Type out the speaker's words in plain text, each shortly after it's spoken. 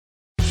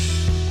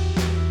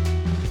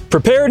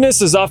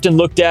Preparedness is often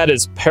looked at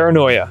as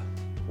paranoia.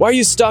 Why are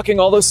you stocking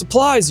all those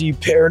supplies? Are you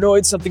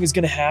paranoid something is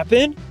going to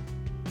happen?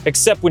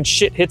 Except when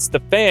shit hits the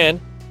fan,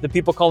 the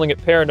people calling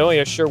it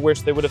paranoia sure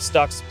wish they would have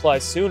stocked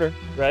supplies sooner,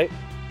 right?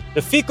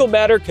 The fecal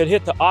matter could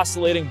hit the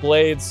oscillating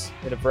blades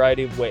in a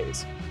variety of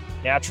ways.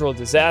 Natural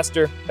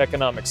disaster,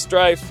 economic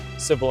strife,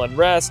 civil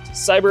unrest,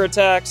 cyber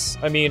attacks.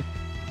 I mean,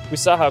 we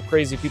saw how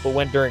crazy people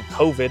went during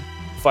COVID,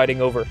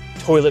 fighting over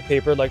toilet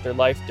paper like their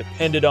life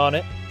depended on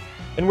it.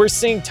 And we're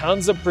seeing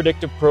tons of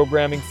predictive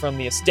programming from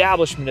the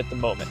establishment at the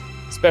moment,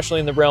 especially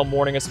in the realm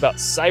warning us about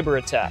cyber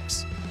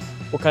attacks.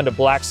 What kind of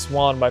black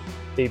swan might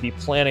they be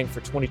planning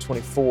for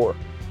 2024?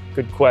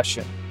 Good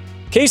question.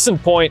 Case in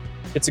point,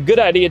 it's a good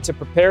idea to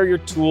prepare your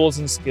tools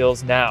and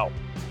skills now,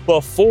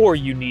 before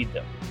you need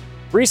them.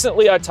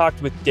 Recently, I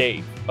talked with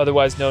Dave,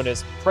 otherwise known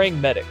as Praying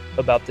Medic,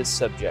 about this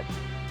subject.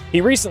 He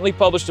recently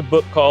published a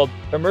book called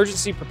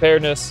Emergency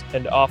Preparedness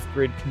and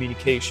Off-Grid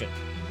Communication,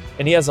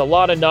 and he has a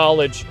lot of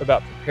knowledge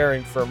about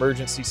preparing for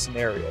emergency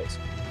scenarios.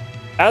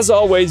 As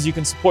always, you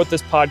can support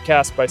this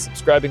podcast by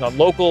subscribing on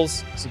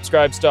Locals,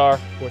 Subscribestar,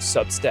 or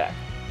Substack.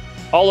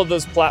 All of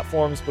those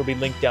platforms will be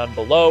linked down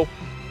below,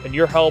 and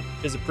your help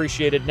is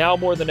appreciated now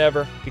more than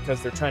ever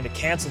because they're trying to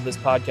cancel this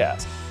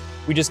podcast.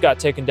 We just got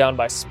taken down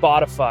by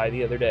Spotify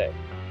the other day,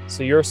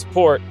 so your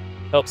support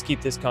helps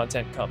keep this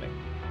content coming.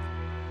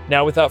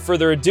 Now, without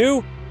further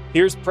ado,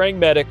 here's Praying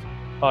Medic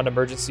on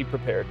emergency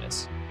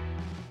preparedness.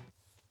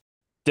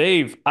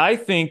 Dave, I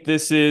think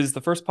this is the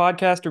first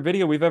podcast or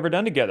video we've ever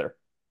done together.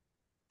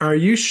 Are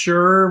you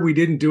sure we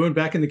didn't do it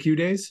back in the Q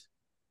days?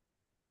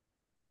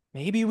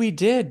 Maybe we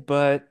did,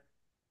 but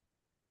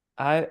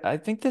I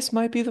think this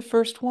might be the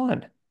first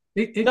one.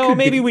 No,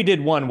 maybe we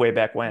did one way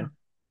back when.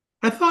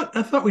 I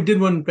thought we did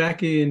one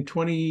back in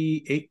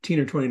 2018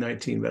 or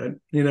 2019, but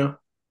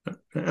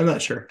I'm not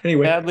sure.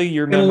 Anyway, sadly,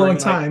 your memory memory a long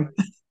time.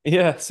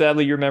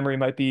 Sadly, your memory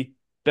might be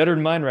better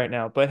than mine right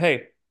now. But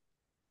hey,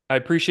 I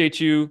appreciate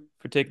you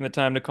for taking the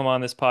time to come on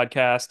this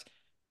podcast.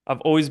 I've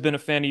always been a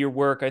fan of your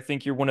work. I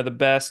think you're one of the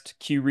best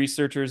Q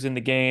researchers in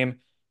the game,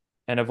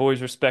 and I've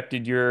always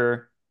respected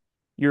your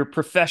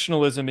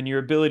professionalism and your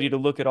ability to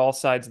look at all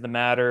sides of the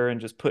matter and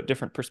just put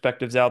different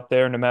perspectives out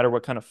there, no matter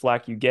what kind of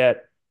flack you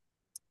get.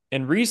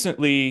 And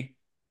recently,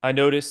 I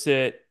noticed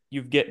that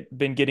you've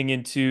been getting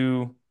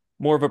into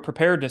more of a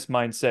preparedness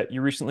mindset.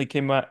 You recently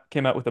came out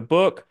with a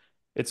book.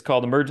 It's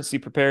called Emergency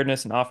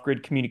Preparedness and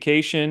Off-Grid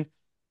Communication.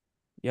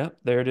 Yep,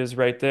 there it is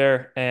right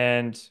there.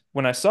 And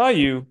when I saw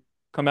you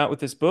come out with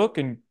this book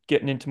and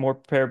getting into more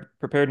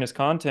preparedness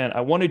content,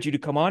 I wanted you to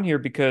come on here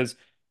because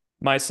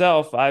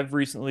myself, I've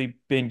recently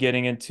been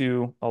getting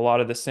into a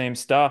lot of the same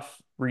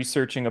stuff,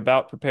 researching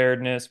about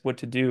preparedness, what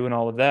to do and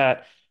all of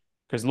that.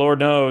 Because Lord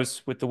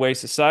knows, with the way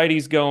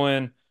society's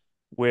going,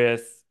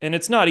 and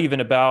it's not even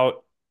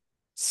about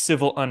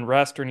civil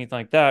unrest or anything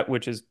like that,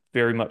 which is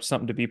very much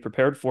something to be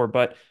prepared for,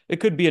 but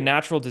it could be a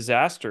natural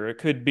disaster. It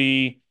could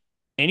be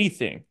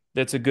anything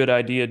that's a good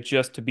idea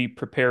just to be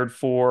prepared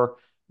for.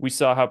 We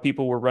saw how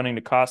people were running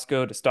to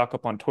Costco to stock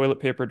up on toilet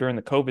paper during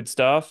the COVID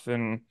stuff.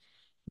 And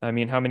I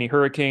mean, how many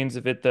hurricanes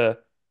have hit the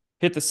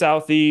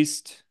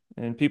Southeast,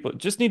 and people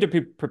just need to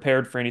be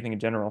prepared for anything in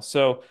general.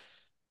 So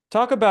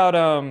talk about,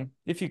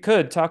 if you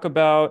could, talk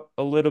about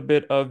a little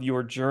bit of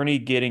your journey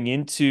getting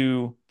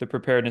into the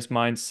preparedness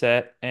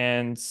mindset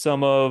and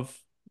some of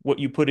what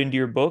you put into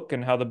your book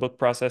and how the book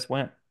process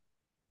went.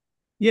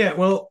 Yeah,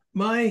 well,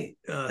 my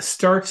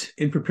start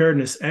in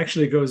preparedness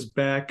actually goes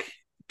back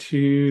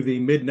to the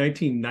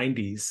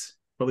mid-1990s,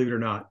 believe it or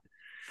not.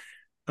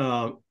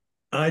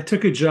 I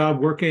took a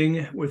job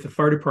working with the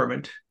fire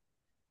department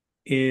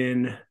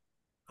in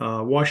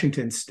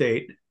Washington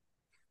State,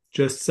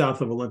 just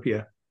south of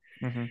Olympia.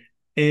 Mm-hmm.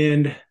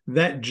 And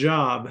that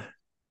job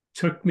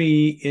took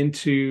me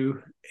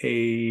into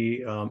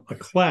a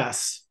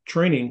class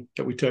training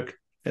that we took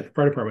at the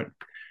fire department.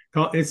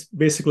 It's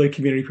basically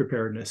community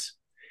preparedness.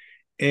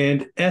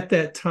 And at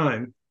that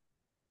time,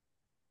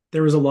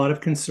 there was a lot of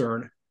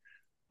concern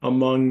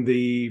among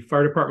the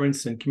fire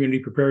departments and community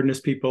preparedness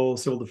people,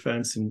 civil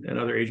defense, and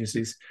other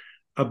agencies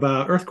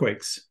about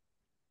earthquakes,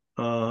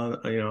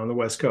 on the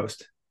West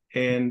Coast.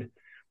 And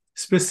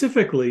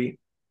specifically,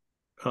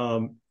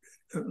 a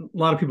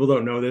lot of people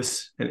don't know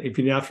this, and if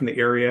you're not from the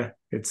area,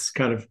 it's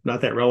kind of not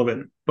that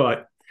relevant,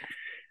 but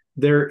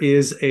there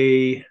is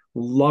a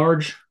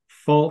large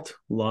fault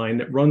line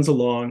that runs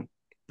along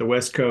the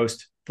West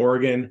Coast,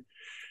 Oregon,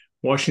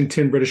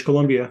 Washington, British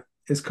Columbia.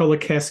 It's called a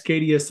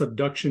Cascadia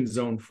Subduction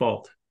Zone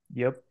Fault.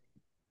 Yep.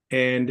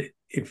 And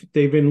if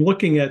they've been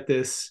looking at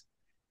this,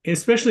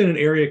 especially in an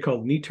area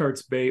called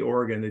Netarts Bay,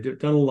 Oregon, they've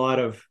done a lot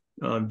of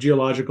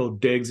geological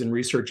digs and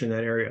research in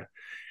that area.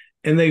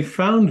 And they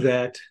found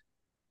that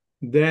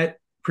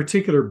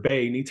particular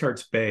bay,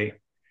 Netarts Bay,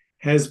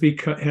 has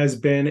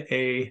been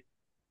a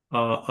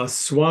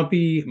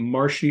swampy,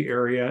 marshy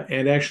area,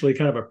 and actually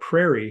kind of a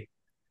prairie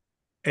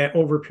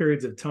over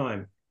periods of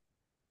time.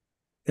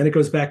 Then it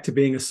goes back to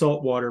being a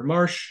saltwater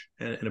marsh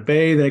and a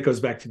bay. Then it goes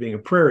back to being a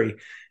prairie.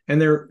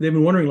 And they've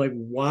been wondering, like,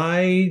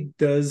 why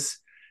does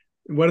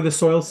one of the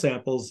soil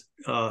samples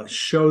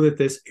show that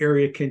this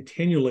area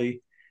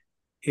continually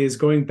is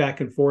going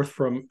back and forth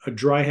from a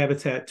dry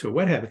habitat to a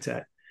wet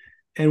habitat.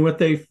 And what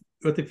they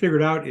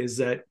figured out is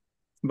that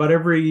about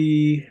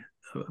every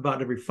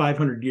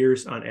 500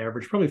 years on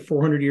average, probably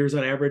 400 years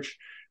on average.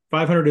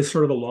 500 is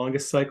sort of the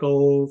longest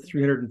cycle.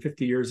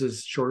 350 years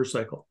is shorter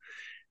cycle.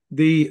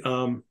 The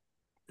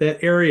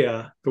That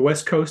area, the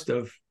west coast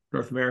of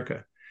North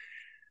America,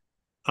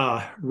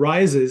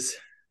 rises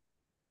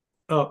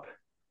up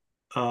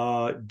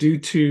due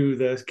to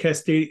the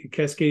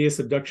Cascadia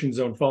subduction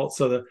zone fault.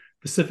 So the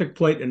Pacific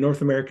plate and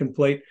North American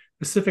plate.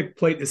 Pacific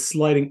plate is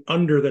sliding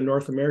under the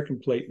North American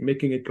plate,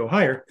 making it go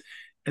higher.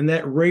 And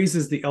that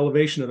raises the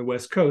elevation of the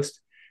West Coast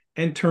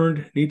and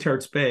turned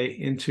Netart's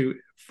Bay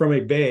from a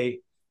bay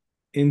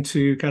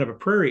into kind of a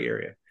prairie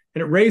area.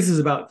 And it raises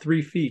about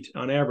 3 feet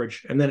on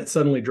average, and then it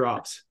suddenly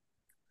drops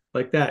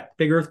like that.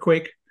 Big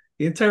earthquake.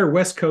 The entire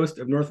West Coast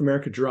of North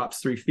America drops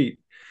 3 feet.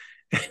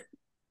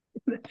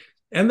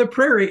 And the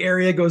prairie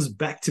area goes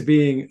back to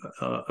being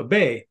a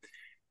bay,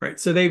 right?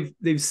 So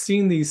they've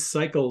seen these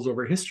cycles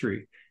over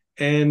history.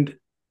 And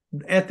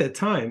at that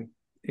time,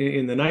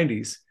 in the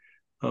 90s,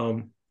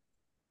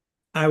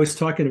 I was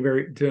talking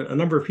to a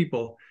number of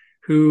people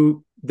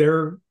who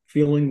their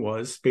feeling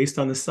was, based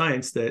on the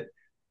science, that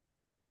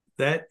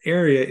that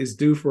area is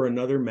due for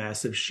another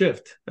massive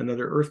shift,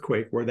 another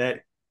earthquake,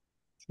 where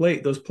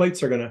those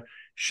plates are going to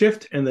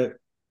shift and the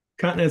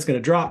continent's going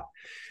to drop.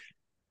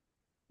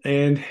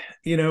 And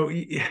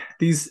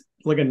these,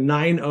 like a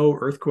 9.0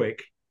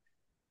 earthquake,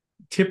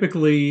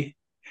 typically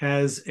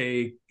has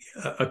a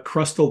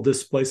crustal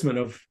displacement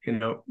of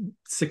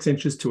 6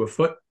 inches to a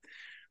foot.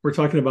 We're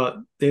talking about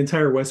the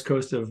entire west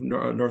coast of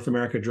North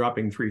America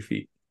dropping 3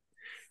 feet.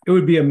 It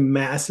would be a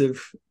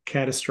massive,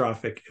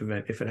 catastrophic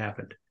event if it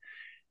happened.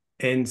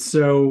 And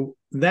so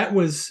that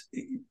was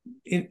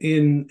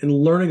in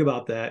learning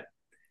about that,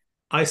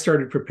 I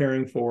started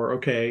preparing for,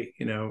 okay,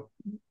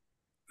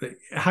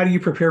 how do you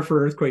prepare for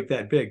an earthquake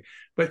that big?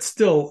 But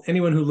still,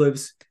 anyone who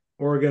lives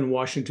Oregon,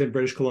 Washington,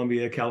 British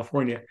Columbia,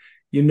 California,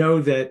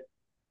 that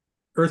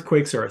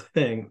earthquakes are a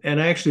thing.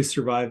 And I actually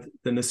survived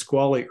the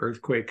Nisqually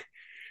earthquake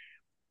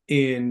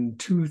in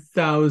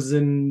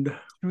 2001.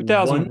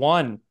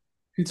 2001.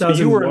 So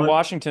you were in 2001.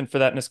 Washington for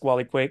that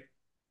Nisqually quake.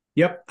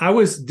 Yep.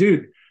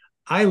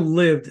 I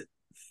lived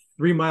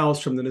 3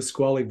 miles from the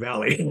Nisqually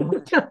Valley.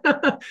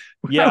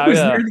 Yeah, I was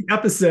near the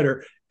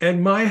epicenter.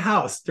 And my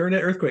house, during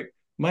that earthquake,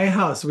 my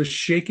house was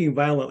shaking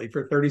violently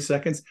for 30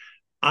 seconds.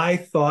 I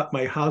thought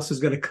my house was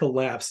going to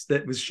collapse.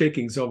 That was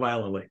shaking so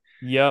violently.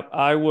 Yep,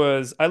 I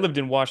lived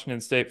in Washington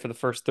State for the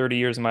first 30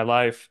 years of my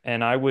life,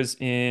 and I was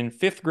in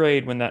fifth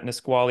grade when that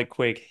Nisqually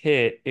quake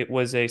hit. It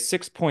was a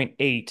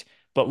 6.8,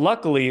 but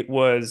luckily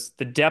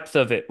the depth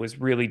of it was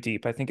really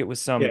deep. I think it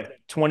was some Yeah.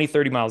 20,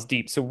 30 miles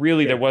deep. So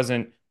really there Yeah.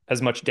 wasn't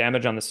as much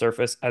damage on the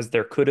surface as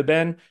there could have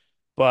been.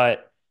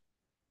 But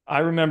I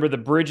remember the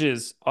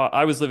bridges.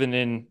 I was living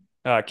in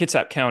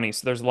Kitsap County,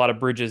 so there's a lot of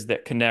bridges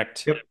that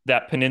connect Yep.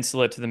 that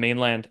peninsula to the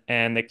mainland,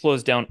 and they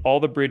closed down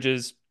all the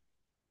bridges.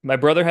 My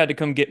brother had to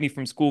come get me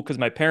from school because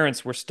my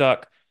parents were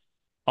stuck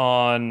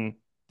on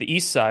the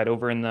east side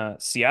over in the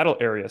Seattle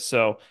area.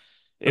 So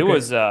Okay.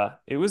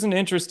 it was an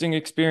interesting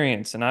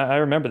experience, and I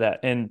remember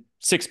that. And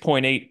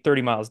 6.8,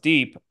 30 miles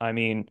deep. I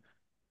mean,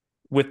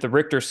 with the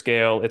Richter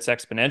scale, it's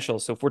exponential.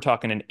 So if we're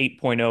talking an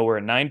 8.0 or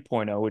a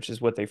 9.0, which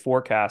is what they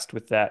forecast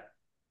with that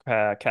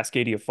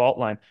Cascadia fault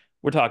line,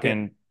 we're Yeah.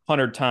 talking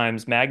 100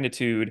 times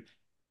magnitude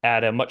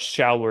at a much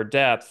shallower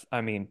depth.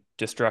 I mean,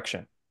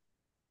 destruction.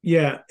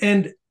 Yeah.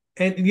 And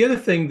the other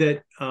thing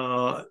that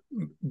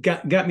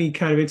got me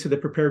kind of into the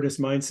preparedness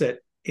mindset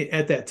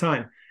at that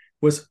time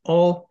was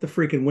all the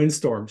freaking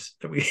windstorms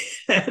that we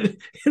had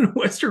in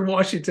Western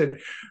Washington.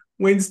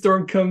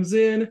 Windstorm comes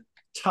in,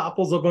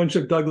 topples a bunch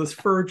of Douglas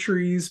fir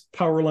trees,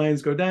 power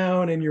lines go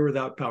down, and you're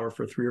without power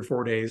for 3 or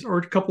 4 days, or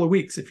a couple of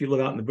weeks if you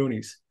live out in the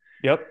boonies.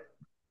 Yep.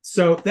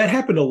 So that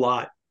happened a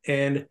lot.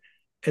 And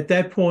at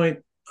that point,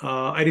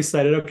 I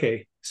decided,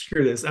 okay,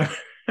 screw this. I'm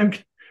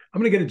going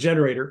to get a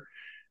generator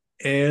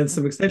and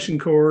some extension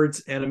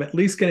cords, and I'm at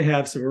least going to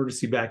have some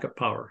emergency backup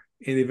power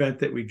in the event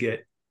that we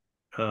get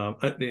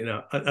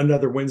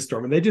another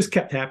windstorm. And they just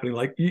kept happening.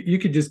 Like you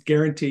could just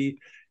guarantee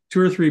 2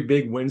 or 3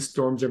 big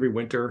windstorms every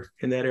winter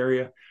in that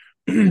area.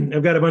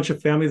 I've got a bunch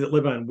of family that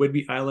live on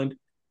Whidbey Island.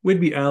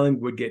 Whidbey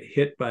Island would get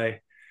hit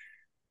by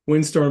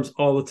windstorms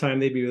all the time.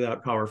 They'd be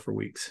without power for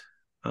weeks.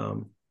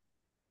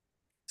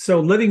 So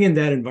living in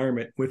that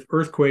environment with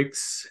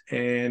earthquakes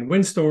and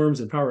windstorms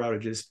and power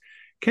outages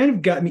kind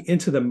of got me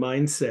into the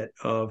mindset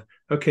of,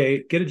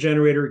 okay, get a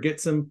generator,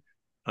 get some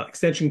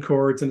extension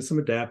cords and some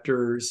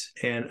adapters.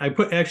 And I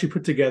actually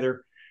put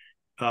together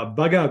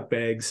bug out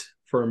bags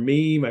for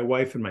me, my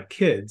wife, and my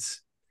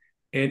kids.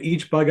 And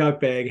each bug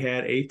out bag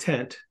had a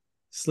tent,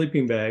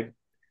 sleeping bag,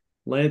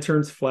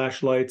 lanterns,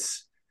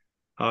 flashlights,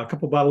 a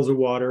couple bottles of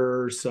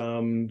water,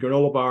 some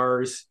granola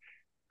bars,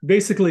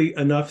 basically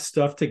enough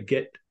stuff to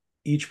get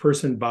each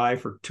person by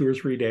for 2 or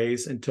 3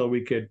 days until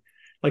we could,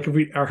 like,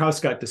 if our house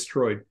got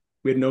destroyed,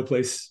 we had no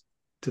place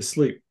to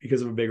sleep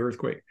because of a big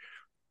earthquake.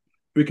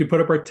 We could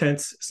put up our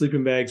tents,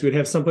 sleeping bags. We'd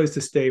have someplace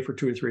to stay for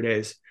 2 or 3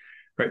 days,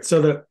 right?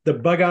 So the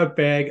bug out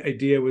bag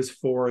idea was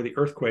for the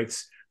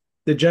earthquakes.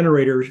 The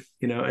generators,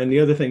 and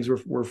the other things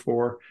were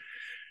for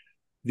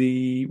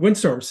the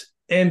windstorms.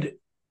 And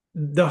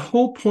the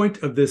whole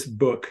point of this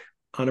book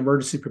on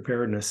emergency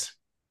preparedness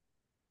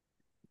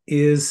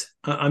is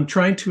I'm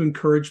trying to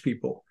encourage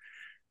people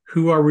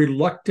who are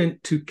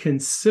reluctant to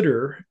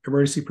consider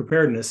emergency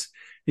preparedness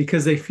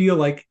because they feel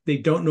like they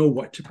don't know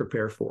what to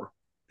prepare for.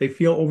 They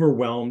feel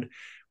overwhelmed.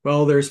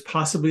 Well, there's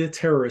possibly a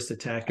terrorist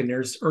attack, and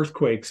there's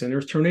earthquakes, and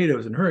there's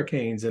tornadoes and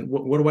hurricanes, and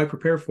what do I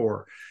prepare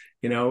for?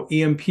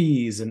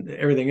 EMPs and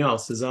everything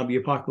else, the zombie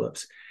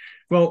apocalypse.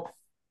 Well,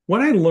 what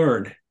I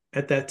learned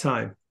at that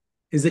time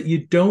is that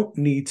you don't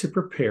need to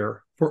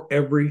prepare for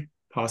every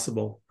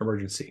possible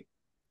emergency.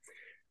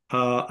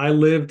 I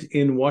lived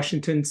in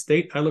Washington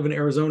State. I live in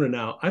Arizona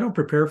now. I don't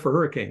prepare for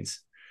hurricanes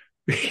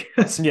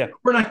because Yeah.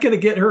 we're not going to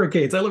get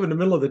hurricanes. I live in the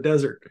middle of the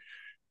desert.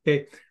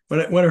 Okay,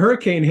 when a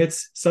hurricane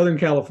hits Southern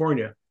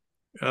California,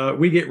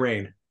 we get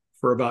rain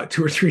for about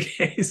 2 or 3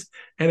 days,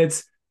 and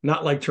it's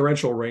not like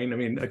torrential rain. I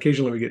mean,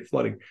 occasionally we get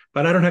flooding,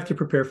 but I don't have to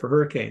prepare for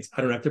hurricanes.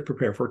 I don't have to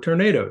prepare for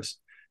tornadoes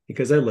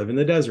because I live in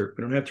the desert.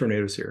 We don't have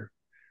tornadoes here,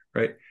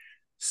 right?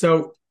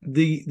 So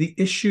the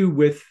issue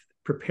with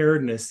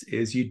preparedness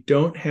is you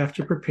don't have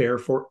to prepare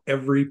for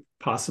every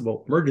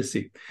possible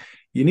emergency.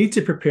 You need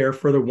to prepare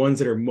for the ones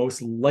that are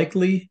most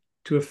likely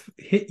to have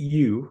hit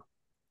you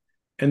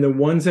and the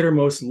ones that are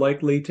most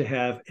likely to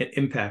have an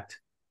impact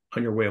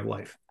on your way of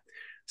life.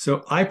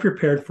 So I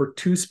prepared for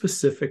 2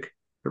 specific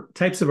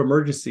types of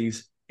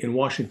emergencies in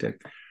Washington: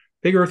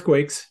 big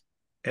earthquakes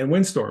and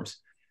windstorms.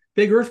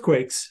 Big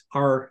earthquakes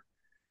are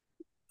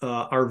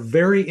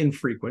very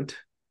infrequent,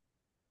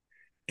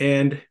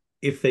 and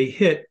if they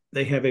hit,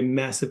 they have a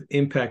massive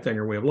impact on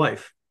your way of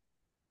life.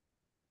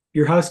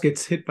 Your house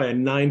gets hit by a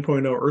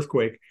 9.0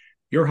 earthquake,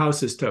 your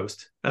house is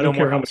toast. I No don't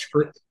more care how house.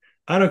 much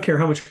I don't care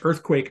how much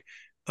earthquake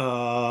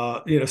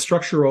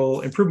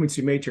structural improvements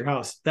you made to your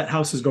house. That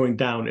house is going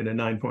down in a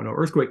 9.0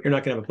 earthquake. You're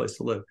not going to have a place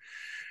to live.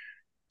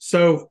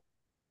 So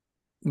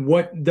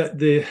what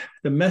the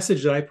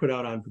message that I put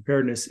out on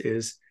preparedness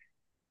is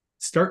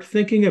start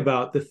thinking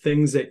about the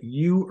things that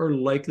you are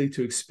likely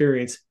to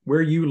experience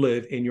where you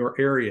live in your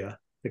area,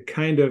 the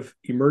kind of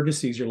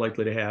emergencies you're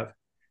likely to have,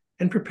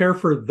 and prepare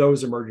for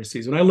those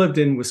emergencies. When I lived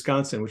in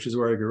Wisconsin, which is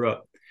where I grew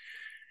up,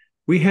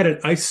 we had an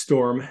ice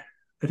storm.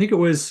 I think it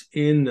was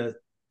in the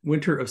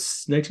winter of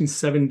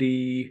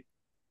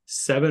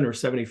 1977 or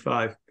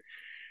 75.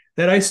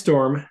 That ice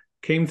storm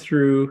came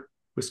through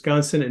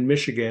Wisconsin and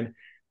Michigan,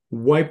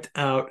 wiped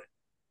out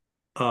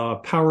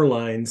power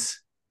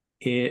lines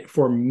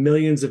for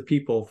millions of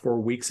people for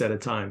weeks at a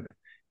time.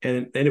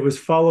 And it was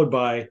followed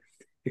by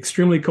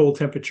extremely cold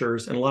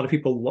temperatures, and a lot of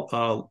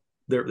people,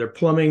 their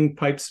plumbing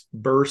pipes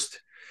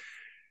burst,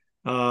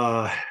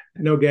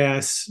 no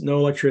gas, no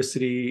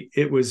electricity.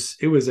 It was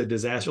a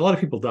disaster. A lot of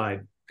people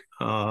died.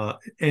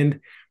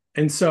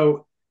 And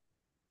so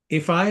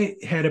if I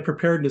had a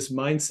preparedness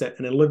mindset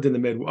and I lived in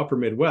the upper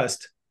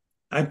Midwest,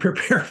 I'd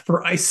prepare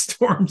for ice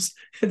storms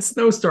and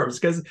snowstorms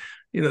because,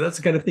 that's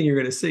the kind of thing you're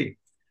going to see.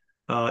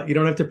 You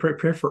don't have to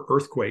prepare for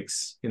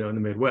earthquakes, in the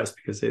Midwest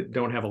because they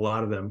don't have a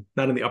lot of them,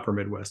 not in the upper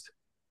Midwest.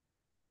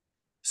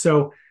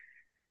 So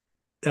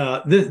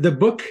the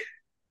book,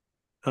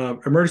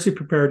 Emergency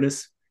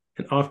Preparedness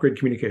and Off-Grid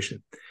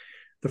Communication,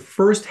 the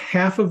first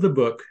half of the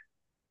book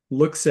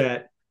looks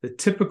at the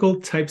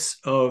typical types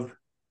of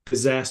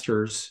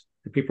disasters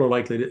that people are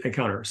likely to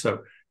encounter.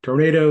 So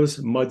tornadoes,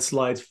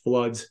 mudslides,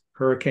 floods,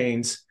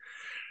 hurricanes,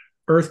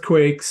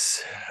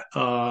 earthquakes.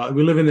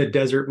 We live in the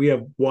desert. We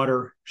have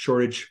water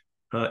shortage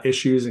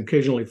issues and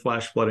occasionally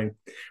flash flooding,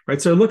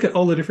 right? So look at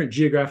all the different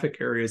geographic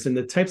areas and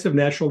the types of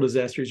natural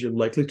disasters you're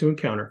likely to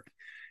encounter,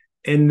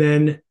 and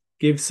then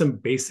give some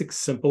basic,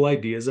 simple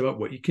ideas about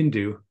what you can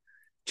do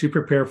to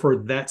prepare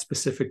for that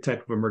specific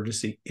type of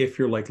emergency if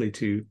you're likely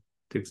to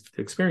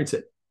experience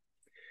it.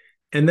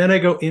 And then I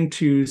go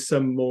into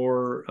some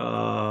more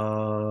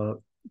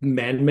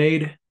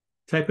man-made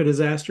type of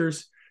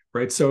disasters,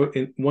 right? So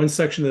in one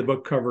section of the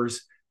book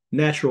covers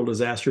natural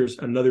disasters.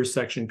 Another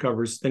section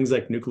covers things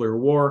like nuclear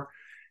war,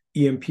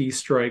 EMP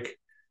strike,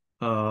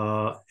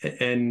 and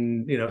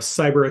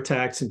cyber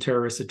attacks and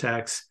terrorist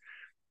attacks,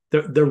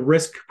 the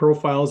risk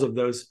profiles of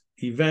those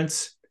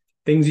events,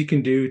 things you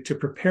can do to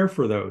prepare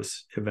for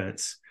those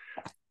events.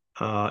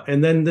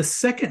 And then the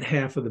second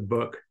half of the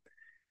book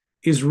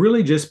is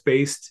really just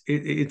based.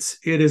 It's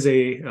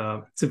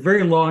a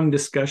very long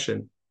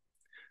discussion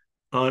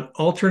on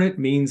alternate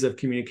means of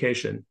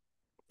communication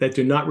that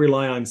do not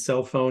rely on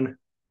cell phone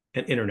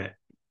and internet,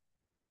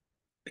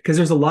 because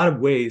there's a lot of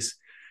ways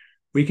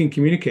we can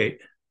communicate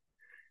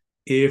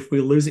if we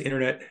lose the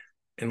internet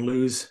and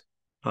lose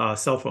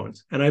cell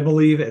phones. And I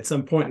believe at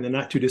some point in the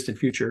not too distant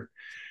future,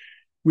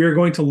 we are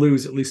going to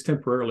lose, at least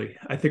temporarily.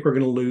 I think we're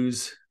going to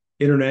lose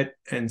internet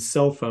and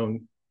cell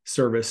phone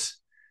service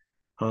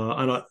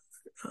on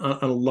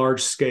a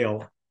large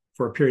scale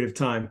for a period of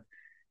time.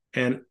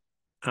 And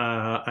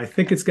I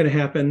think it's going to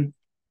happen,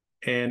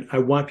 and I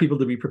want people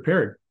to be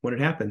prepared when it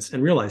happens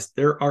and realize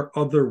there are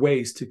other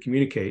ways to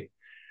communicate.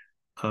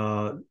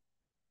 Uh,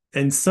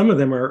 and some of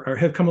them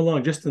have come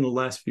along just in the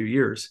last few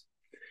years,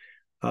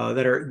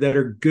 that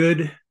are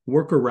good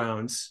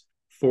workarounds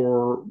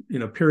for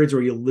periods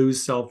where you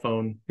lose cell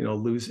phone,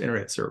 lose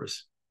internet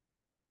service.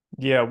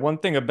 Yeah, one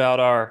thing about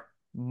our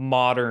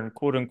modern,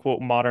 quote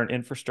unquote, modern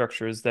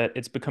infrastructure is that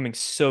it's becoming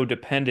so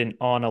dependent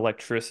on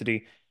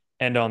electricity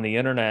and on the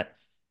internet.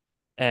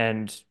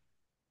 And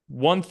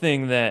one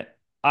thing that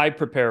I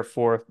prepare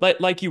for,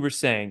 like you were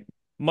saying,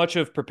 much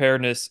of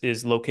preparedness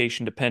is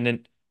location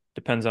dependent,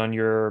 depends on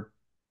your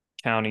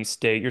county,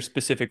 state, your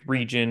specific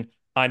region.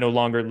 I no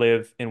longer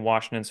live in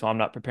Washington, so I'm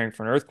not preparing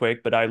for an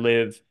earthquake, but I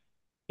live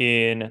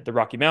in the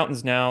Rocky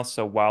Mountains now,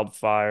 so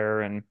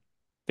wildfire and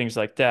things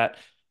like that.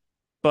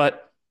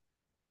 But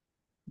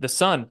the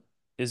sun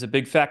is a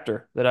big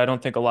factor that I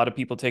don't think a lot of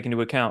people take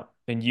into account.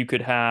 And you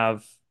could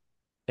have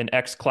an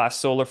X-class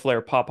solar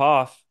flare pop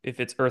off if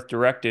it's Earth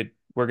directed.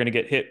 We're going to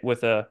get hit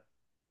with a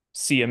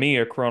CME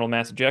or coronal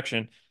mass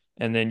ejection,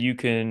 and then you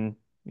can,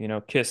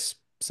 kiss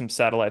some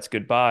satellites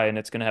goodbye, and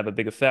it's going to have a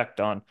big effect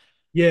on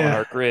Yeah,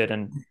 our grid.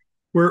 And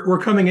we're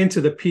coming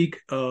into the peak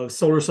of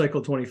solar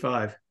cycle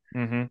 25,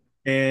 mhm,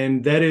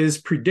 and that is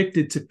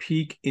predicted to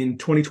peak in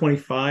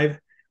 2025,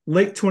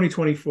 late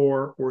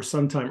 2024, or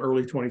sometime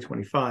early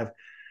 2025.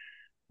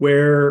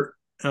 Where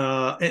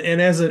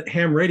and as a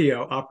ham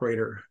radio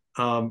operator,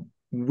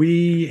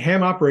 we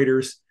ham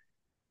operators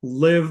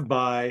live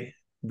by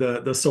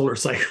the solar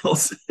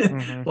cycles. A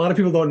mhm, lot of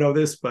people don't know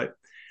this, but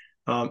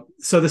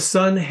so the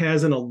sun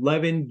has an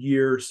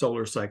 11-year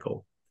solar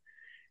cycle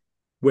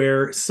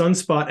where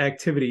sunspot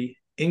activity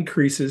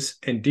increases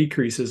and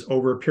decreases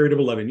over a period of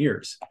 11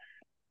 years.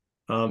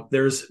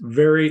 There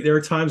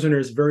are times when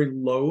there's very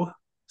low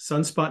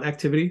sunspot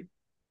activity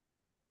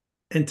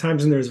and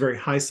times when there's very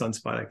high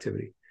sunspot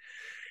activity.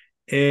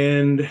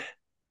 And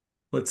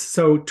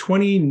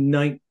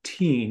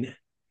 2019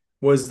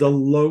 was the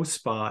low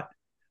spot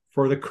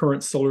for the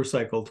current solar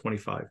cycle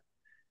 25.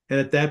 And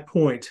at that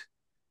point,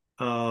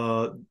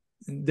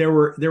 there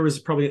was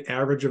probably an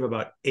average of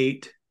about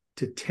 8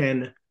 to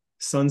 10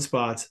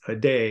 sunspots a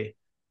day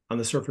on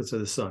the surface of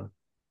the sun.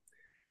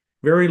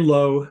 Very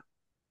low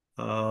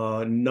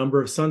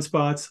number of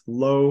sunspots,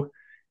 low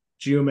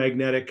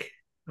geomagnetic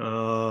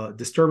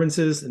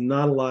disturbances, and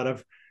not a lot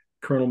of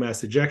coronal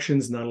mass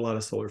ejections, not a lot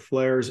of solar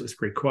flares. It was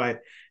pretty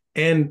quiet.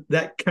 And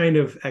that kind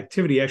of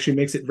activity actually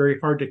makes it very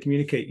hard to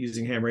communicate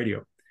using ham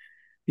radio,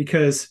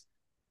 because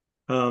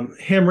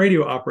ham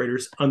radio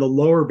operators on the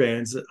lower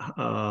bands,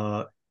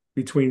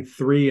 between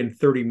 3 and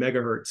 30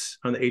 megahertz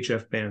on the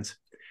HF bands,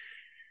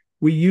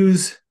 we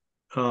use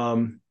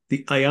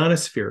the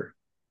ionosphere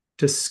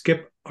to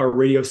skip our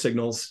radio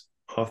signals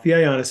off the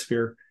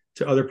ionosphere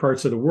to other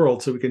parts of the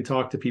world so we can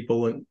talk to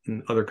people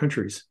in other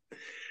countries.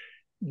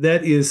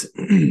 That is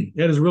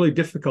that is really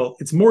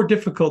difficult. It's more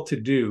difficult to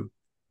do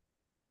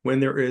when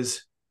there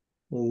is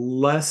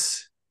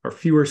less or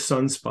fewer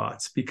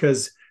sunspots,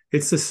 because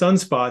it's the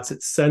sunspots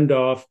that send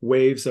off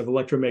waves of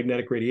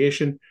electromagnetic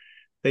radiation.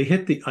 They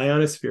hit the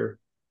ionosphere,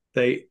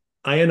 they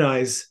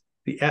ionize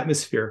the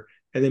atmosphere,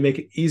 and they make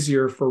it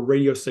easier for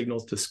radio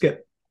signals to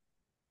skip.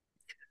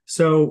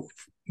 So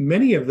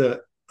many of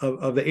the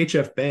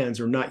HF bands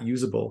are not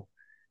usable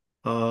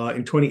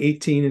in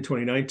 2018 and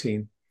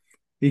 2019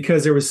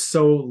 because there was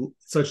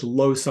such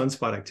low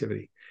sunspot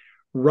activity.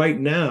 Right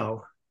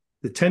now,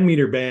 the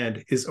 10-meter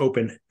band is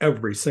open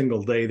every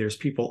single day. There's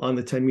people on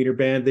the 10-meter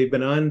band.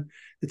 The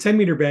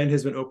 10-meter band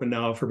has been open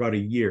now for about a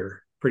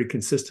year, pretty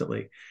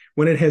consistently,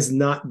 when it has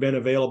not been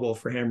available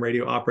for ham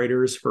radio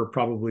operators for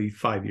probably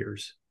 5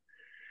 years.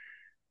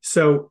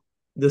 So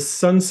the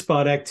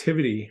sunspot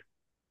activity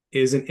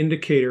is an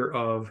indicator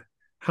of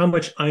how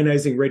much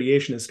ionizing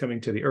radiation is coming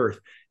to the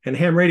Earth. And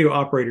ham radio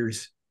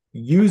operators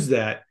use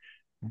that.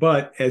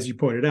 But as you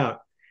pointed out,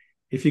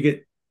 if you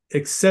get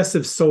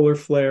excessive solar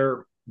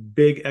flare,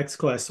 big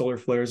X-class solar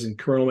flares and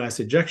coronal mass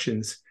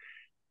ejections,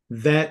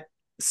 that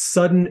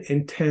sudden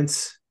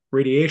intense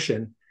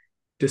radiation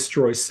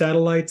destroys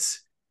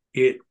satellites.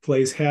 It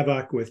plays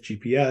havoc with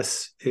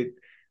GPS.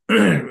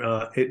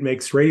 It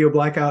makes radio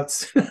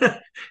blackouts mhm.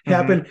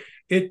 happen.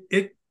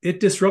 It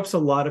disrupts a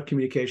lot of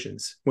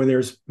communications when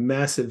there's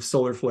massive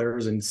solar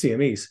flares and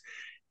CMEs.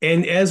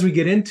 And as we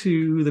get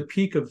into the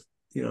peak of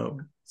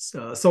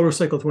solar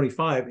cycle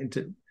 25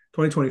 into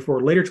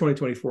 2024, later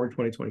 2024 and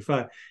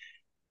 2025,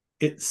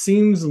 it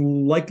seems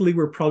likely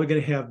we're probably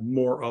going to have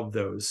more of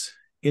those.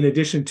 In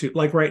addition to,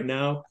 like right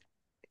now,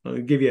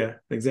 I'll give you an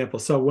example.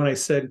 So when I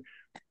said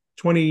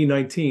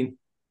 2019,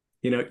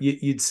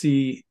 you'd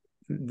see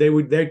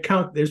they'd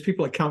count. There's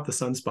people that count the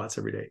sunspots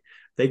every day.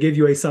 They give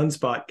you a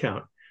sunspot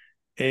count.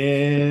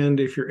 And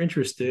if you're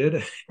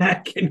interested, I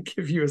can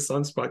give you a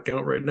sunspot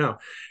count right now.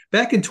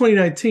 Back in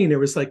 2019, there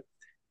was like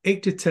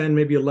 8 to 10,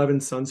 maybe 11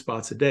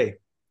 sunspots a day.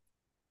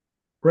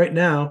 Right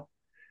now,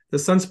 the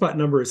sunspot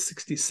number is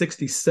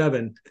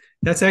 67.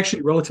 That's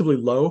actually relatively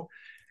low.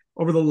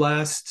 Over the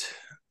last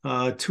 2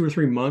 or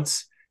 3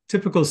 months,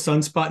 typical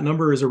sunspot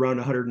number is around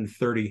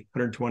 130,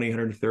 120,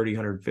 130,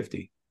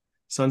 150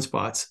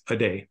 sunspots a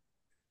day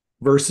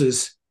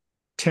versus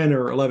 10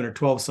 or 11 or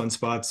 12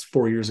 sunspots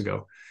 4 years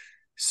ago.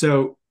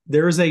 So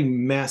there is a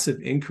massive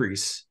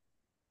increase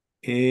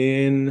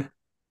in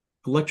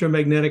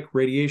electromagnetic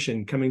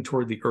radiation coming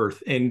toward the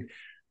Earth. And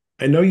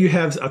I know you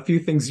have a few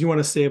things you want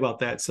to say about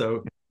that.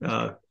 So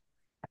uh,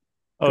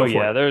 Oh go for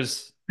yeah, it.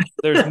 there's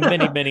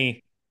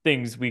many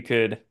things we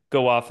could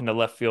go off into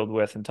left field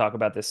with and talk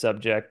about this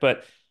subject,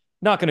 but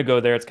not going to go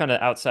there. It's kind of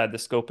outside the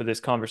scope of this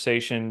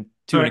conversation All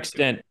to an right.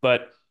 extent,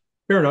 but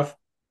Fair enough.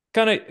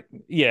 kind of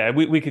yeah,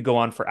 we could go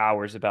on for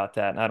hours about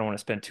that, and I don't want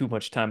to spend too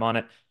much time on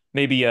it.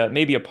 Maybe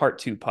a part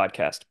two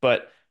podcast,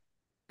 but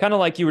kind of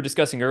like you were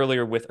discussing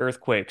earlier with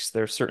earthquakes,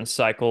 there's certain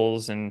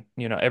cycles, and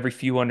every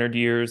few hundred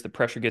years the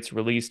pressure gets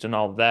released and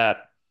all of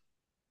that.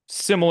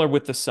 Similar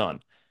with the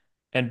sun.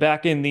 And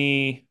back in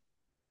the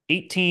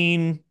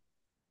 1880s,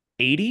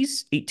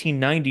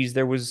 1890s,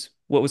 there was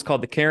what was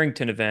called the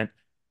Carrington event,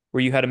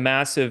 where you had a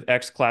massive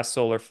X-class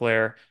solar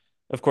flare.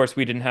 Of course,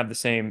 we didn't have the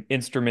same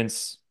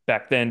instruments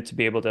back then to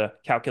be able to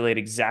calculate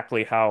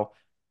exactly how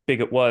big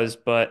it was,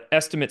 but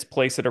estimates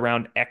place it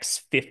around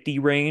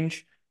X50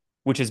 range,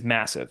 which is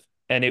massive.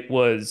 And it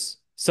was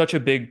such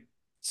a big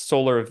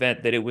solar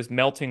event that it was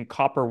melting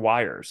copper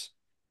wires.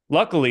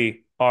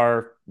 Luckily,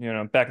 back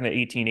in the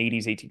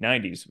 1880s,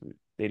 1890s,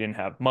 they didn't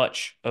have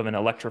much of an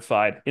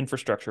electrified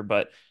infrastructure,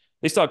 but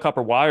they still had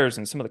copper wires,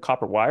 and some of the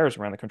copper wires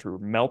around the country were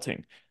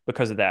melting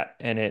because of that,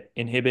 and it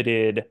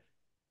inhibited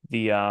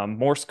the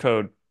Morse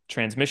code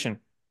transmission.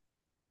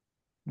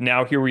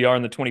 Now here we are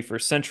in the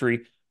 21st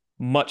century,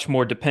 much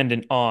more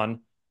dependent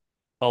on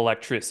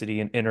electricity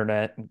and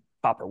internet and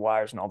copper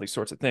wires and all these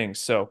sorts of things.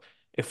 So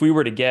if we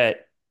were to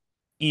get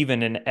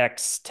even an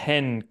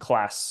X10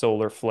 class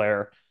solar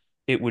flare,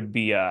 it would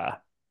be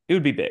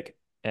big.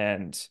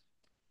 And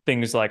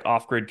things like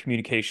off-grid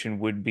communication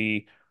would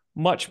be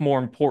much more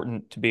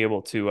important to be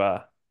able to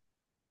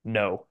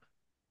know.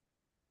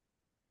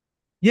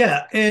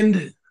 Yeah.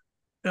 And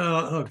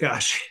oh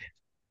gosh.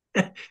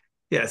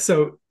 Yeah.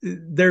 So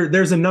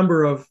there's a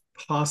number of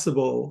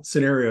possible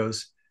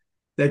scenarios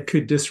that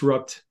could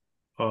disrupt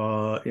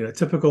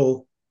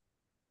typical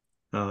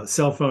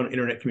cell phone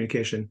internet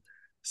communication,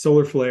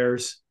 solar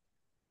flares,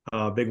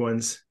 big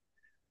ones,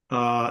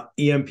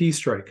 EMP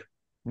strike.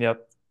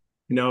 Yep.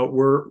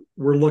 We're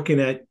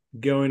looking at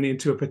going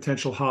into a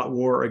potential hot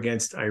war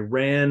against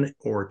Iran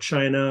or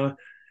China,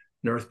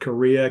 North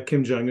Korea.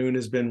 Kim Jong Un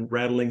has been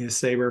rattling his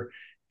saber.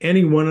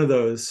 Any one of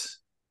those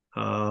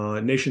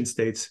nation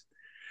states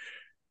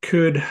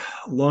could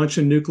launch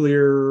a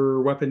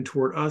nuclear weapon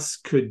toward us,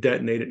 could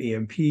detonate an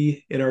EMP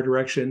in our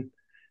direction.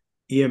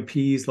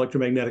 EMPs,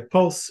 electromagnetic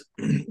pulse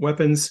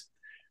weapons.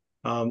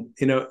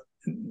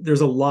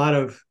 There's a lot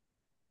of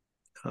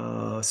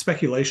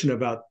speculation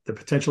about the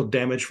potential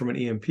damage from an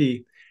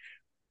EMP,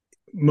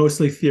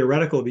 mostly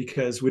theoretical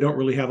because we don't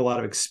really have a lot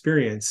of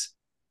experience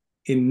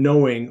in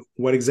knowing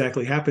what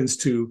exactly happens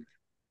to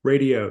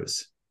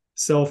radios,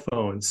 cell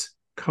phones,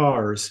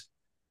 cars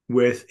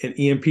with an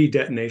EMP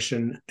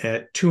detonation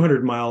at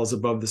 200 miles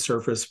above the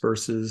surface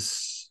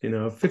versus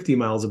 50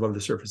 miles above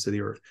the surface of the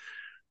Earth.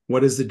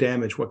 What is the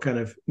damage? What kind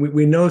of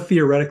we know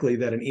theoretically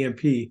that an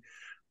EMP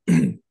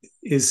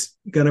is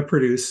going to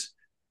produce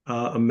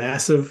a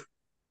massive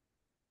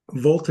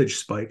voltage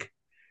spike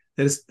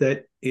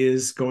that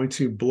is going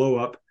to blow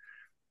up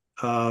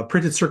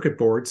printed circuit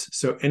boards.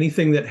 So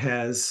anything that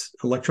has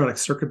electronic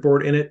circuit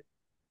board in it,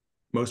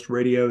 most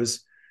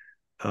radios,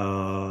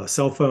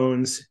 cell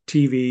phones,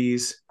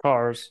 TVs,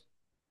 Cars.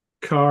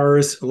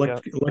 cars,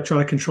 Yep.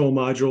 electronic control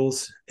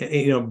modules.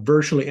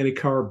 Virtually any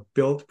car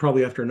built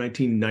probably after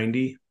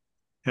 1990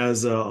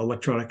 has an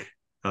electronic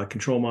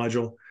control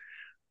module.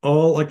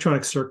 All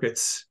electronic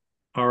circuits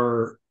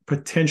are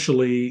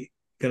potentially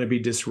going to be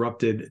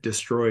disrupted,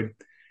 destroyed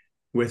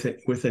with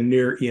a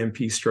near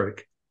EMP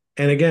strike.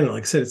 And again,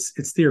 like I said,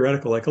 it's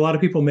theoretical. Like a lot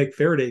of people make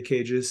Faraday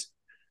cages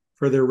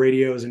for their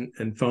radios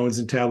and phones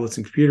and tablets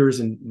and computers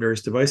and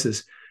various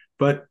devices,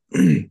 but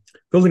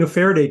building a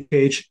Faraday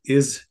cage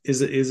is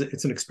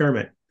it's an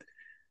experiment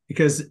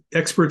because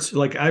experts,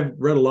 like I've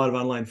read a lot of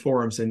online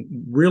forums, and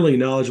really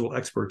knowledgeable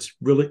experts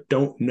really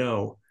don't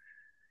know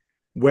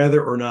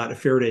whether or not a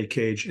Faraday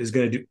cage is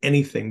going to do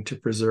anything to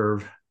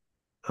preserve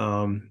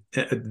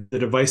the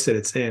device that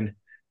it's in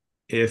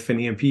if an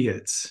EMP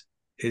hits.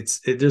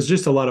 There's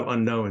just a lot of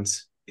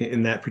unknowns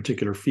in that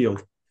particular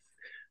field.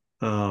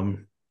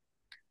 And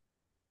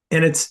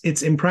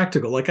it's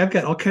impractical. Like I've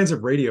got all kinds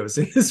of radios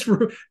in this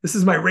room. This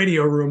is my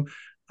radio room.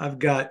 I've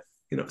got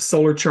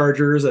solar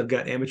chargers. I've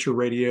got amateur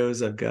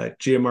radios. I've got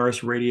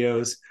GMRS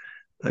radios.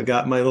 I've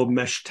got my little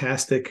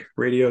mesh-tastic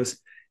radios,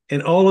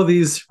 and all of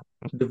these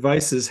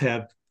devices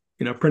have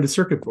printed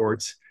circuit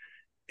boards,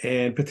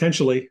 and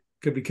potentially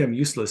could become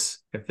useless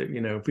if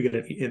we get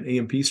an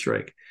EMP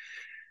strike.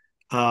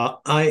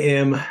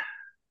 I'm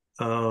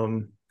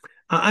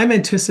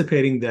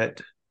anticipating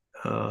that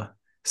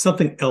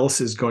something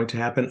else is going to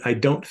happen. I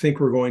don't think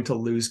we're going to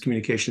lose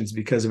communications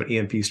because of an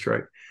EMP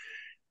strike.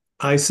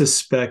 I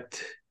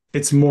suspect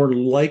it's more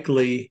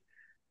likely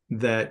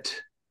that,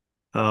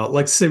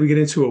 like say we get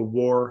into a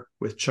war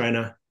with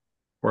China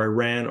or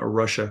Iran or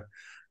Russia.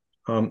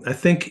 I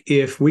think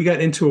if we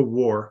got into a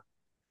war,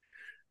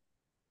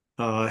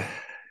 uh,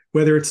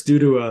 whether it's due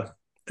to a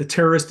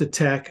terrorist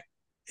attack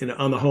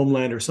on the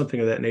homeland or something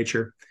of that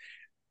nature,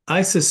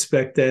 I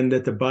suspect then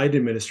that the Biden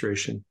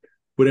administration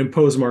would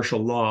impose martial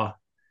law,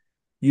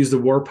 use the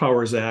War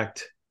Powers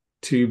Act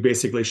to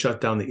basically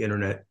shut down the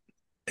internet.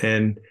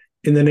 And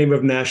in the name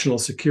of national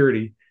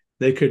security,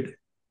 they could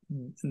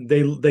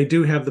they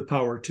do have the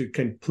power to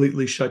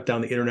completely shut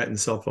down the internet and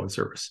cell phone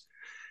service.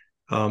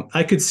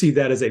 I could see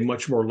that as a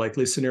much more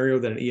likely scenario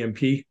than an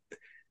EMP.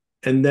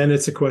 And then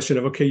it's a question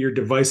of, okay, your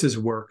devices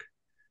work,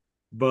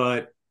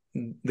 but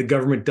the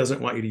government doesn't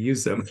want you to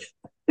use them.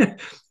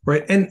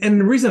 Right. And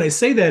the reason I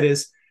say that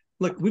is,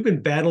 look, we've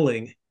been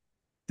battling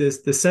the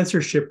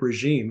censorship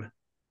regime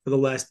for the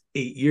last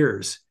 8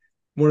 years.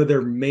 One of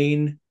their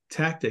main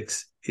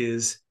tactics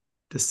is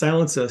to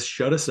silence us,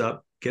 shut us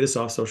up, get us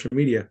off social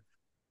media.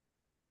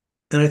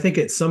 And I think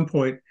at some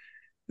point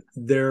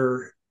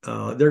they're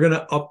going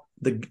to up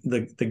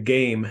the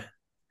game,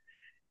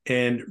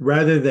 and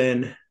rather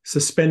than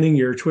suspending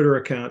your Twitter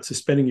account,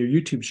 suspending your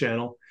YouTube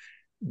channel,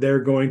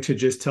 they're going to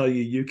just tell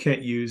you you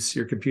can't use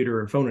your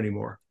computer and phone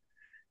anymore.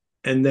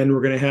 And then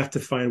we're going to have to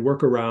find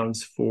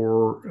workarounds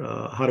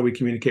for how do we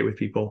communicate with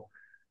people,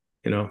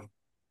 you know,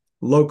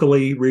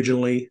 locally,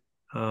 regionally,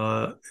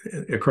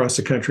 across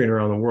the country and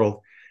around the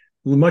world.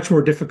 Much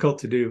more difficult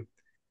to do,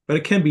 but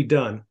it can be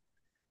done.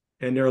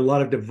 And there are a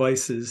lot of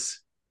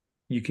devices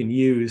you can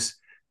use,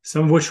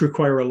 some of which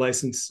require a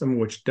license, some of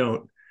which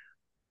don't,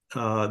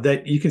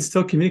 that you can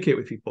still communicate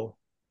with people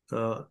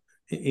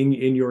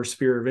in your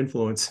sphere of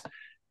influence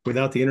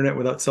without the internet,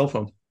 without cell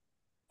phone.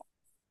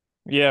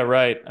 Yeah,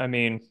 right. I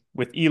mean,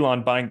 with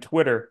Elon buying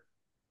Twitter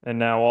and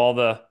now all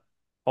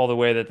the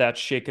way that that's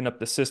shaking up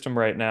the system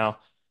right now,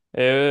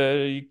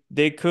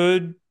 they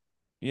could,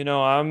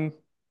 I'm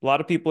a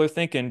lot of people are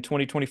thinking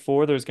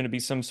 2024 there's going to be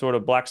some sort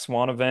of black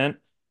swan event.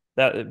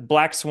 That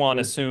black swan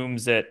Yeah.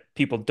 assumes that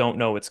people don't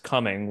know it's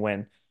coming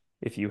when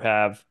if you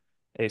have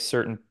a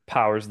certain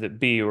powers that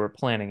be who are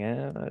planning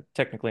it,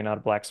 technically not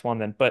a black swan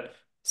then, but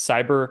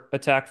cyber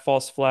attack,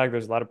 false flag.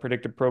 There's a lot of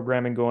predictive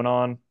programming going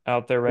on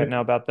out there right Yep.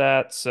 now about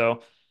that.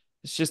 So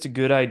it's just a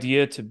good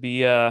idea to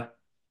be at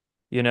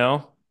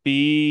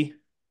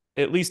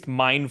least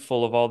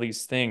mindful of all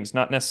these things,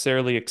 not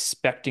necessarily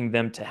expecting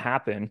them to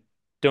happen.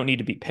 Don't need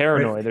to be Right.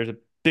 paranoid. There's a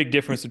big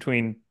difference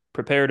between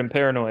prepared and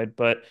paranoid,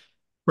 but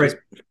just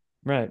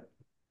Right. right.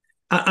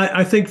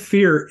 I think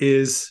fear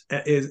is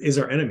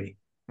our enemy.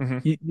 Hmm.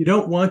 You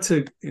don't want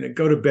to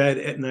go to bed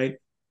at night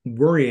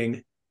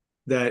worrying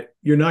that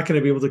you're not going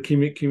to be able to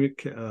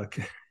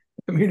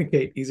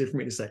communicate. Easier for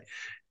me to say.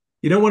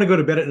 You don't want to go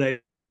to bed at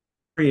night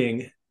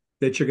worrying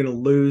that you're going to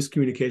lose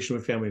communication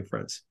with family and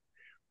friends.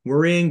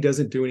 Worrying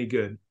doesn't do any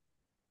good.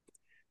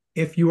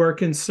 If you are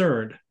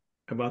concerned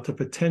about the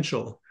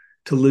potential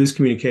to lose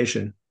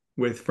communication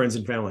with friends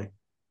and family,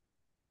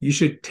 you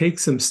should take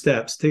some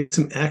steps, take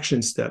some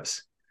action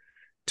steps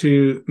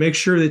to make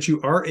sure that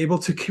you are able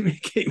to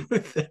communicate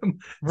with them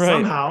Right.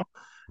 somehow,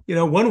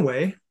 one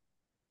way.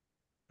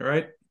 All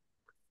right.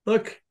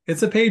 Look,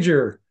 it's a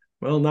pager.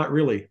 Well, not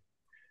really.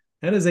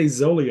 That is a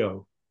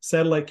Zoleo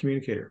satellite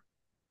communicator.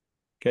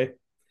 Okay.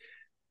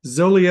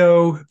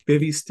 Zoleo,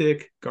 Bivy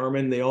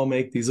Garmin, they all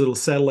make these little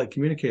satellite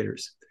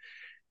communicators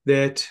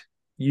that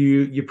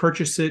you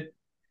purchase it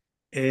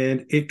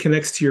and it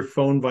connects to your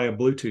phone via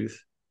Bluetooth.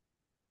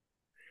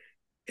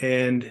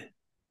 And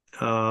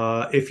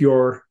if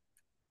your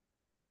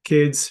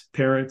kids,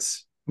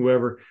 parents,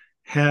 whoever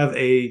have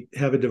a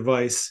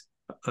device,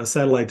 a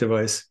satellite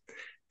device,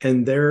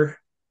 and theirs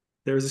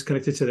is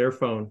connected to their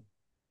phone,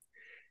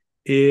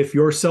 if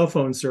your cell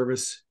phone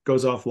service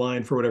goes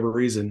offline for whatever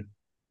reason,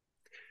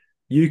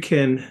 you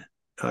can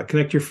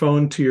connect your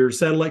phone to your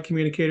satellite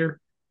communicator,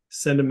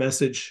 send a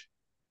message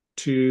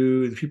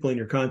to the people in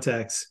your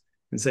contacts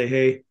and say,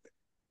 hey,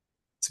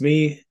 it's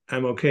me.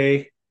 I'm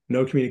okay.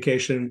 No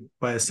communication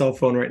by a cell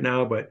phone right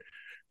now, but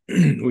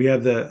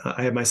I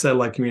have my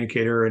satellite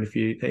communicator. And if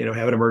you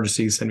have an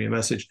emergency, send me a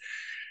message.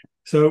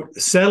 So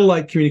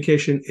satellite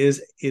communication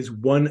is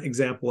one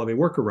example of a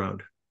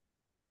workaround.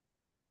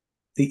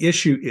 The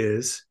issue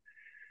is,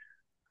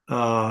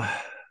 uh,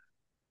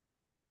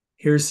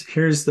 here's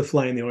the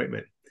fly in the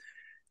ointment.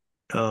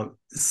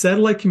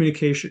 Satellite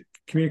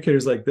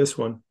communicators like this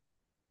one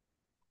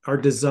are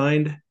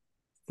designed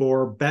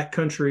for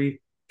backcountry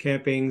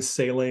camping,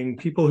 sailing,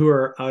 people who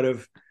are out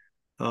of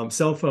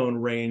cell phone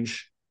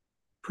range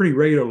pretty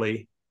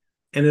regularly,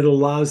 and it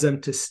allows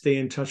them to stay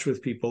in touch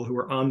with people who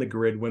are on the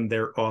grid when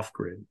they're off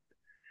grid.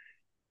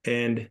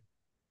 And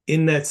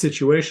in that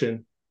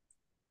situation,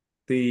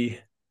 the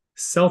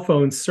cell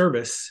phone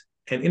service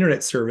and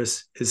internet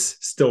service is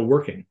still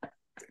working.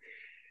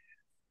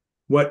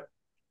 What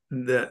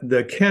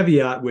the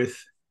caveat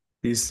with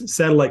these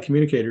satellite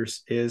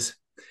communicators is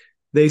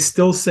they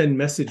still send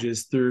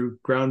messages through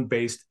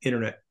ground-based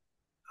internet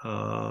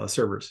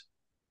servers.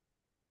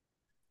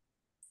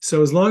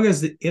 So as long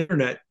as the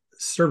internet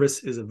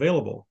service is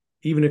available,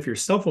 even if your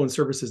cell phone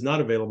service is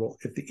not available,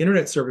 if the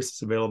internet service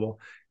is available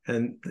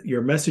and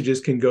your messages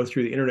can go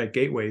through the internet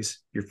gateways,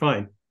 you're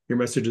fine. Your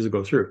messages will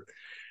go through.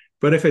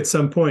 But if at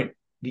some point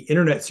the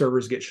internet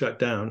servers get shut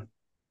down,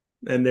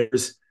 and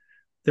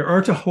there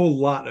aren't a whole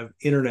lot of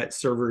internet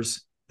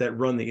servers that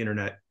run the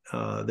internet.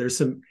 There's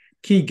some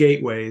key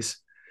gateways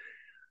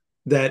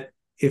that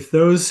if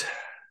those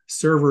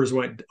servers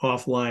went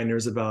offline,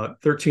 there's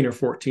about 13 or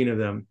 14 of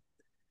them,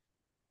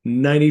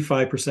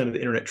 95% of the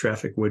internet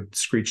traffic would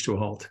screech to a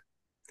halt.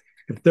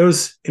 If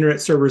those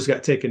internet servers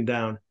got taken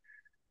down,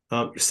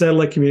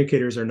 satellite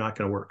communicators are not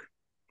going to work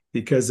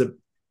because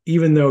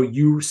even though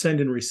you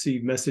send and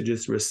receive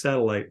messages through a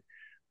satellite,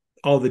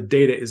 all the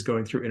data is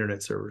going through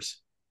internet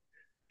servers.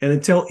 And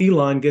until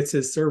Elon gets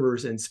his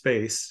servers in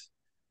space,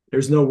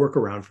 there's no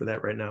workaround for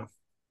that right now.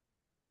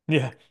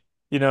 Yeah.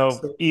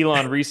 So,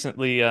 Elon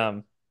recently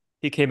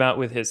he came out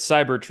with his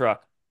Cybertruck,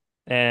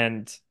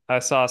 and I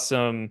saw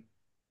some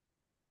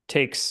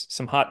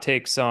hot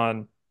takes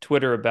on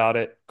Twitter about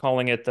it,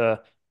 calling it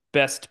the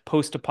best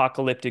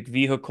post-apocalyptic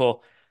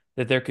vehicle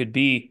that there could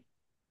be.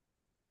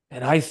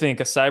 And I think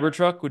a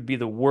Cybertruck would be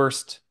the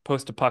worst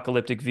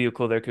post-apocalyptic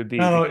vehicle there could be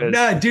oh, because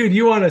nah, dude,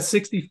 you want a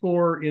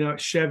 64,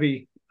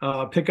 Chevy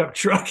pickup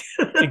truck.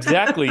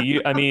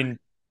 exactly, I mean,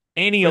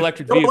 any With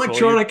electric no vehicle,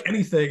 you're electronic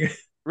anything.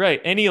 right,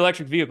 any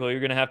electric vehicle, you're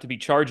going to have to be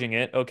charging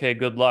it. Okay,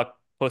 good luck,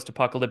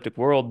 post-apocalyptic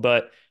world.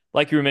 But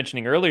like you were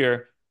mentioning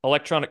earlier,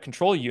 electronic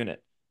control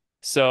unit.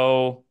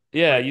 So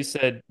yeah, Right. you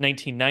said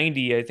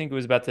 1990. I think it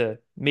was about the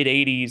mid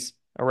 80s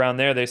around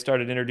there. They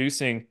started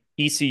introducing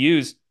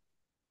ECUs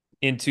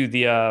into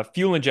the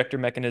fuel injector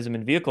mechanism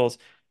in vehicles,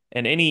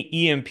 and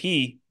any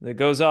EMP that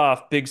goes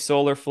off, big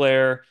solar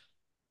flare,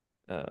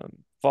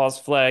 false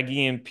flag,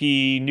 EMP,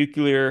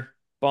 nuclear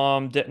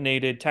bomb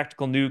detonated,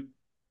 tactical nuke,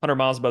 100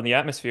 miles above the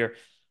atmosphere.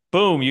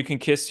 Boom, you can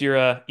kiss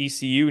your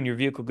ECU and your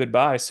vehicle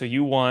goodbye. So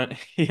you want,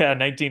 yeah,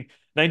 nineteen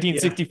Yeah.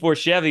 sixty four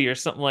Chevy or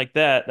something like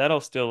that.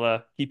 That'll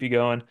still keep you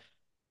going.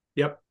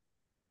 Yep.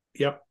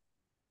 Yep.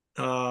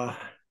 Uh,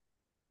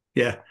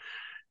 yeah.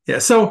 Yeah.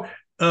 So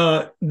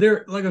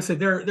there, like I said,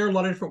 there are a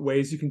lot of different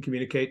ways you can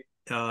communicate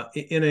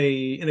in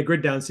a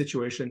grid down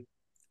situation.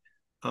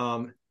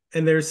 And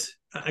there's,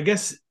 I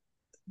guess,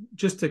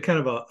 just to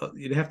kind of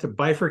you'd have to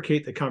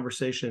bifurcate the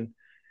conversation.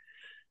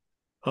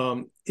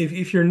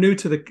 If you're new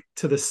to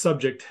the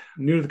subject,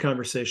 new to the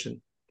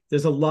conversation,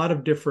 there's a lot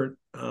of different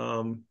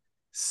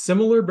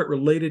similar but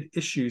related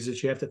issues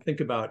that you have to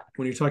think about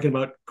when you're talking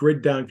about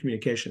grid down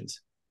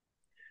communications.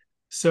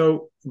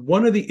 So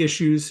one of the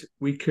issues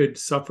we could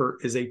suffer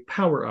is a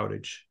power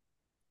outage.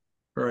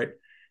 All right.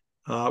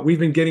 We've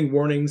been getting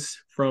warnings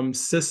from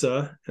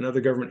CISA and other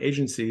government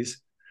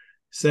agencies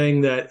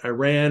saying that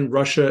Iran,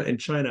 Russia, and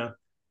China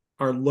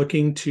are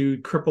looking to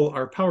cripple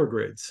our power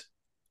grids.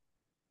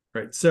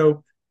 Right.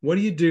 So what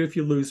do you do if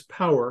you lose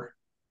power,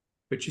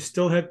 but you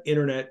still have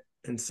internet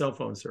and cell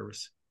phone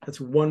service? That's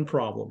one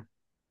problem.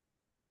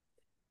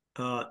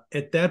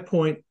 At that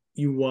point,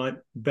 you want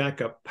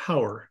backup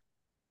power,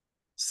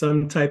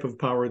 some type of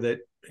power that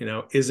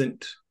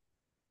isn't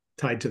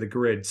tied to the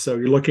grid. So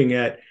you're looking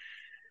at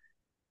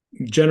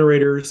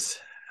generators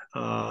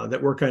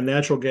that work on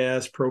natural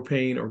gas,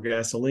 propane, or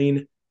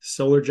gasoline.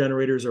 Solar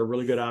generators are a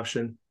really good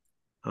option.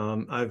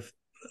 I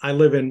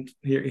live in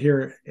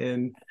here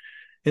in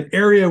an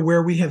area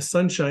where we have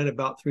sunshine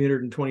about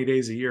 320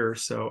 days a year.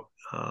 So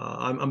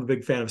I'm a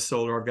big fan of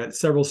solar. I've got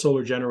several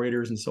solar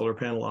generators and solar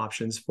panel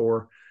options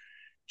for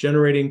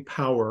generating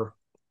power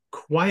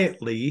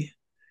quietly,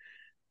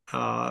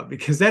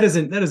 because that is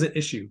an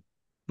issue.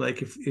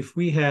 Like if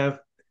we have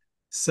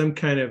some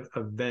kind of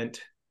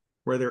event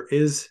where there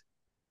is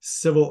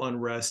civil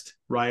unrest,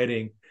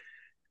 rioting,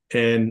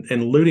 and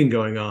looting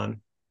going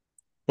on,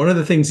 one of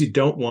the things you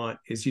don't want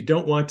is you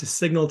don't want to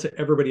signal to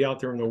everybody out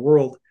there in the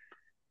world,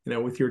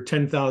 with your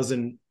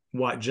 10,000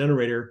 watt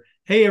generator,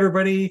 hey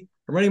everybody,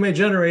 I'm running my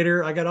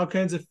generator, I got all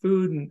kinds of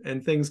food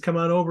and things, come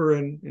on over.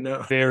 And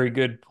Very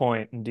good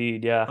point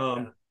indeed. Yeah.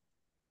 um,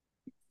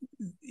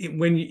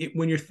 when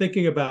you're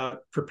thinking about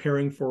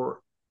preparing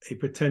for a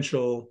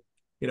potential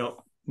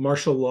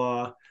martial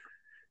law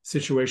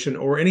situation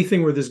or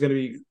anything where there's going to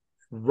be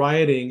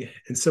rioting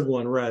and civil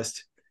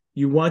unrest,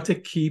 you want to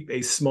keep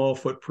a small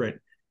footprint.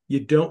 You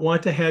don't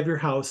want to have your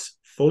house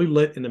fully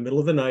lit in the middle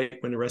of the night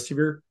when the rest of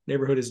your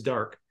neighborhood is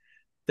dark.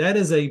 That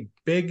is a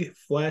big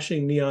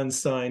flashing neon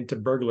sign to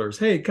burglars.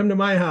 Hey, come to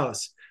my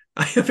house.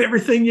 I have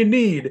everything you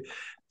need.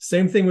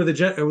 Same thing with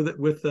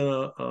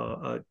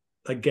a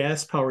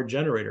gas powered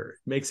generator.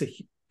 It makes a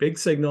big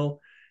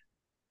signal.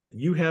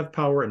 You have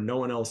power and no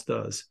one else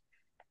does.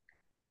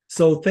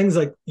 So things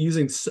like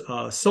using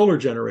solar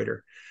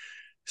generator.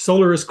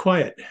 Solar is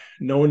quiet.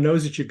 No one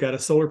knows that you've got a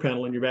solar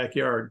panel in your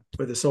backyard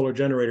with a solar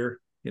generator,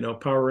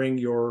 powering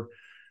your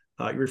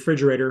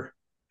refrigerator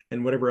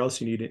and whatever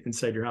else you need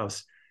inside your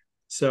house.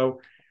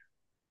 So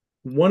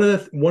one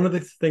of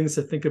the things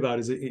to think about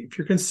is if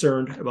you're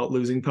concerned about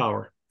losing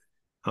power,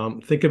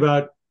 think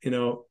about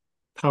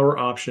power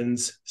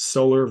options,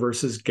 solar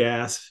versus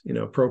gas,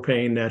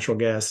 propane, natural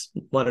gas,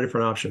 a lot of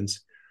different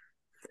options.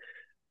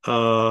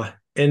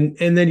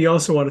 And then you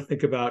also want to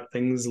think about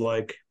things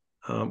like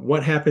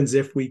what happens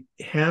if we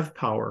have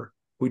power,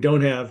 we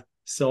don't have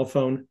cell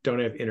phone, don't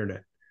have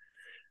internet,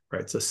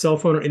 right? So cell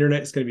phone or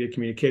internet is going to be a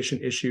communication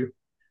issue.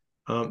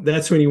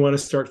 That's when you want to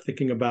start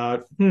thinking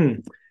about,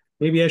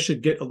 maybe I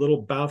should get a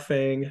little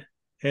Baofeng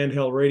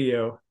handheld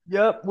radio,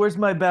 Yep. Where's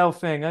my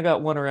Baofeng? I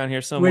got one around here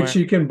which somewhere.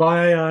 you can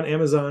buy on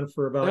Amazon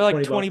for They're about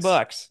like 20 20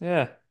 bucks. bucks.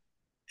 Yeah.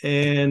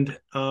 And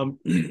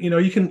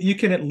you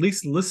can at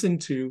least listen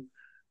to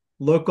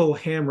local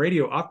ham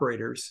radio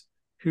operators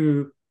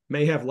who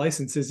may have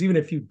licenses, even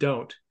if you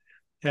don't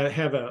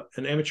have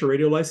an amateur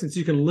radio license.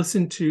 You can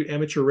listen to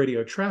amateur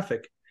radio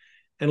traffic,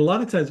 and a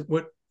lot of times,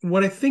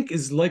 what I think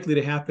is likely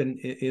to happen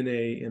in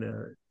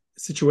a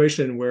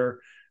situation where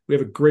we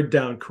have a grid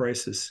down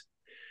crisis,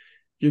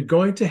 you're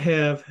going to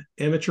have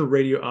amateur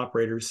radio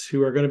operators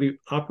who are going to be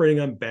operating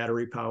on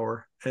battery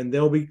power, and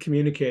they'll be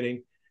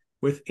communicating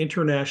with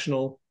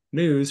international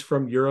news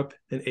from Europe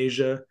and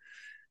Asia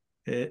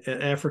and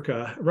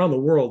Africa, around the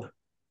world.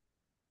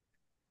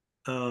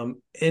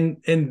 And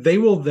they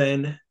will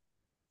then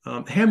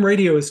ham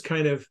radio is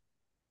kind of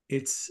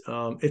it's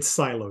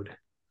siloed,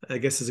 I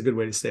guess is a good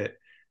way to say it.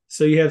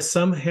 So you have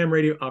some ham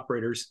radio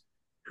operators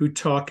who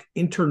talk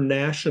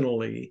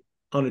internationally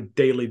on a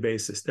daily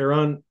basis. They're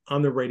on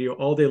the radio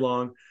all day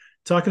long,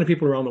 talking to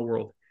people around the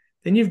world.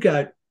 Then you've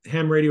got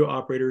ham radio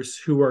operators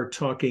who are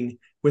talking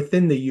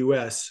within the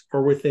US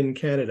or within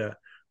Canada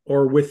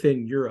or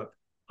within Europe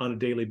on a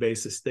daily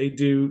basis. They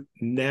do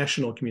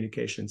national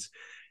communications.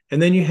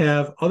 And then you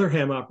have other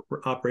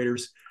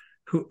operators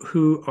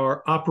who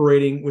are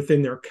operating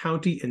within their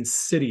county and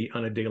city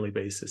on a daily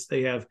basis.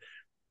 They have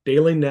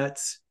daily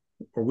nets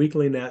or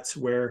weekly nets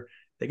where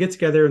they get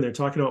together and they're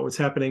talking about what's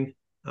happening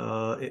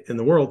in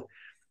the world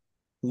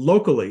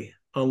locally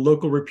on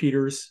local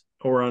repeaters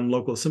or on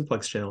local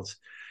simplex channels.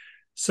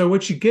 So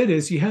what you get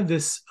is you have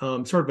this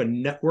sort of a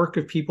network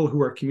of people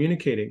who are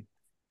communicating.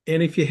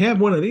 And if you have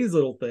one of these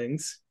little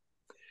things,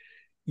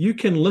 you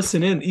can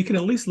listen in, you can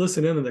at least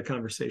listen in on the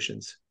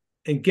conversations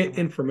and get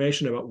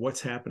information about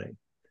what's happening.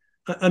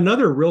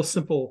 Another real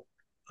simple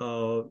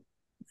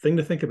thing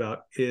to think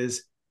about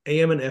is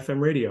AM and FM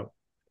radio.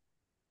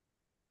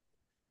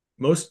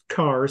 Most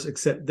cars,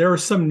 except there are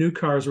some new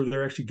cars where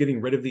they're actually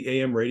getting rid of the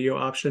AM radio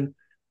option.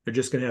 They're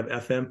just going to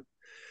have FM.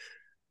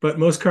 But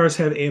most cars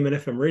have AM and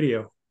FM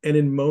radio. And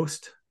in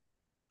most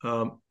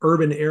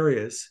urban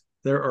areas,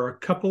 there are a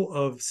couple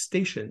of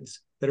stations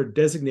that are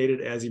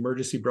designated as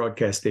emergency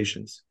broadcast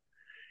stations.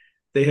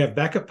 They have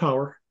backup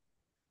power,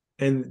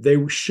 and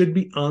they should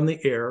be on the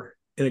air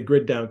in a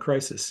grid down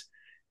crisis.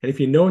 And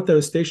if you know what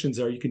those stations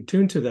are, you can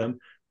tune to them.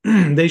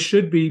 They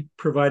should be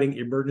providing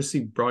emergency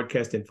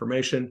broadcast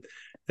information,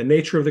 the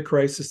nature of the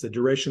crisis, the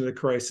duration of the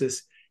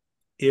crisis,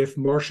 if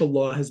martial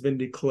law has been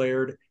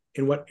declared,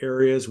 in what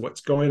areas,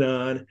 what's going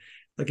on.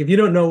 Like if you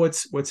don't know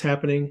what's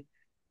happening,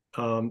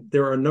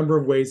 there are a number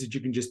of ways that you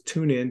can just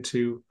tune in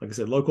to, like I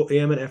said, local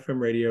AM and FM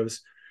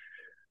radios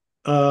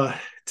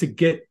to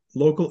get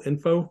local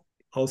info.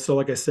 Also,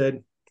 like I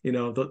said,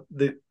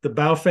 the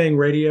Baofeng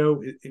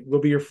radio, it will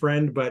be your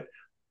friend, but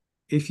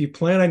if you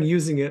plan on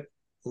using it,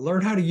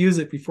 learn how to use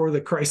it before the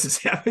crisis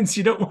happens.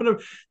 You don't want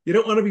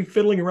to be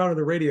fiddling around with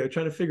the radio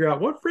trying to figure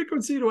out what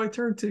frequency do I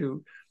turn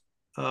to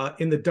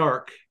in the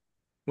dark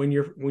when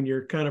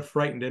you're kind of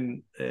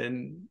frightened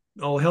and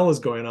all hell is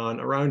going on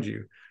around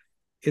you.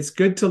 It's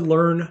good to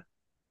learn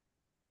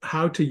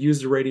how to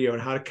use the radio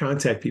and how to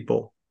contact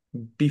people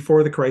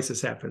before the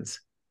crisis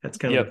happens. That's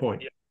kind of the Yep.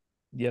 point.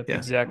 Yep, Yeah.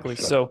 exactly.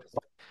 So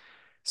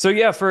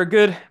yeah, for a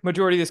good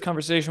majority of this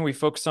conversation, we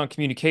focused on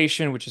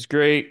communication, which is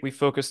great. We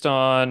focused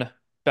on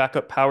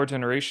backup power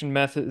generation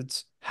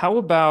methods. How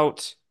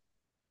about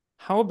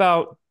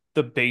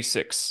the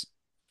basics?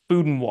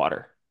 Food and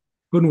water.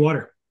 Food and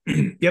water.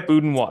 Yep.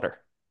 Food and water.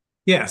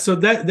 Yeah. So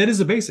that is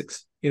the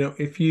basics.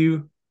 If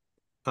you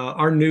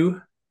are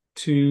new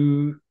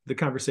to the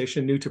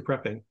conversation, new to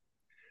prepping,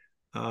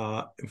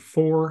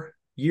 4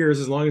 years,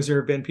 as long as there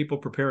have been people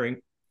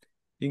preparing,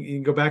 you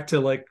can go back to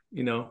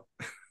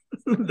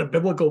the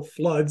biblical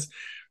floods.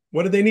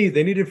 What did they need?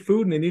 They needed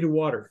food and they needed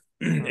water.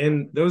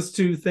 And those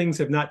two things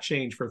have not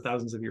changed for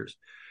thousands of years.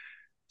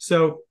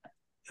 So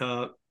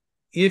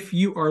if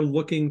you are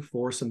looking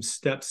for some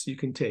steps you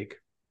can take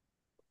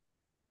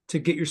to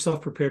get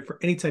yourself prepared for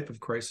any type of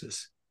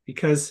crisis,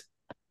 because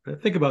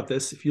think about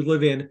this, if you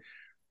live in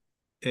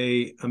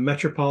a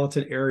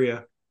metropolitan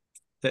area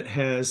that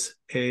has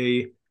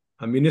a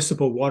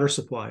municipal water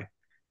supply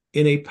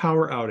in a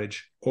power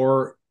outage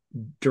or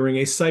during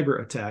a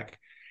cyber attack,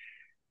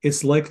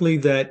 it's likely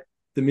that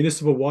the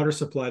municipal water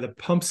supply, the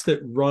pumps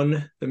that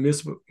run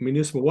the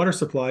municipal water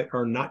supply,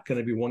 are not going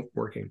to be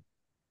working.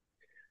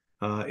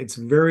 It's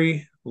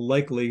very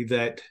likely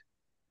that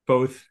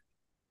both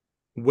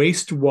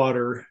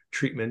wastewater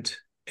treatment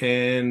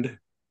and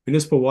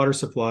municipal water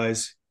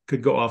supplies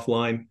could go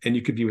offline, and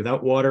you could be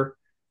without water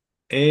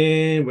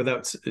and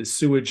without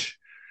sewage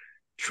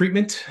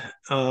treatment,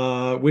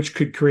 which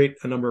could create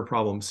a number of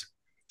problems.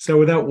 So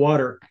without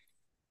water,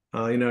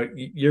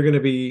 you're going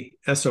to be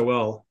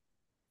SOL.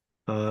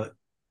 Uh,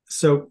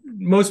 so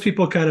most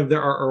people kind of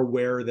there are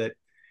aware that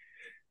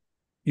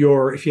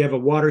if you have a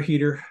water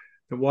heater,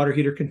 the water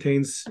heater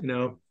contains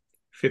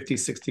 50,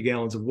 60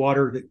 gallons of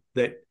water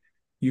that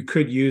you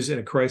could use in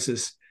a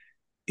crisis.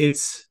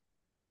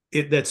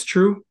 That's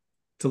true.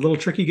 It's a little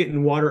tricky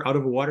getting water out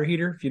of a water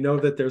heater. If you know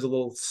that there's a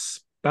little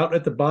spout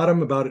at the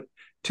bottom about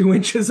 2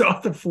 inches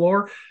off the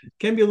floor, it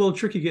can be a little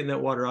tricky getting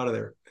that water out of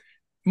there.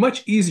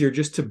 Much easier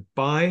just to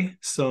buy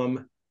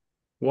some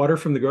water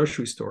from the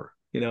grocery store,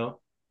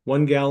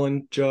 1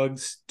 gallon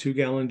jugs, 2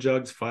 gallon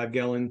jugs, 5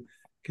 gallon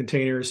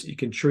containers. You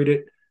can treat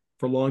it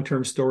for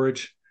long-term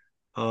storage.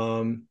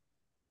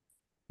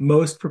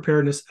 Most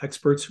preparedness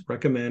experts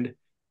recommend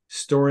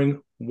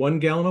storing 1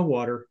 gallon of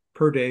water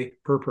per day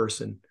per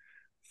person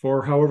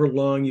for however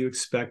long you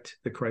expect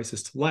the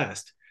crisis to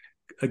last.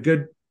 A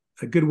good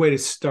way to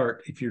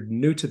start, if you're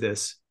new to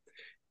this,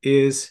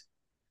 is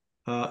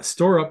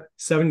store up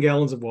 7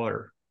 gallons of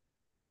water.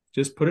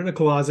 Just put it in a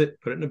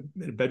closet, put it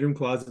in a bedroom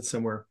closet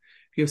somewhere.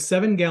 If you have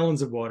 7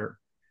 gallons of water,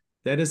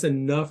 that is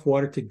enough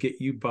water to get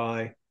you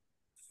by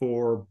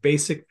for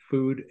basic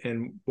food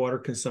and water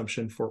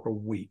consumption for a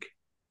week.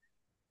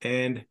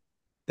 And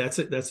that's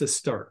it. That's a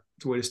start.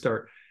 It's a way to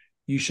start.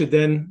 You should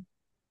then,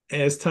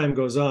 as time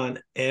goes on,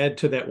 add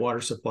to that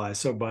water supply.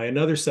 So buy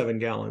another 7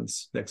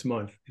 gallons next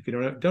month. If you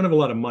don't have a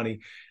lot of money,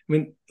 I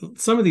mean,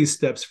 some of these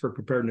steps for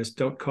preparedness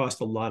don't cost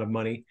a lot of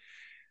money.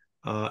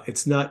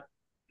 It's not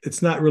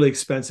really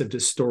expensive to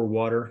store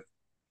water,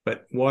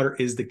 but water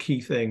is the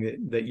key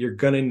thing that you're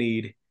going to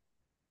need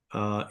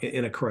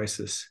in a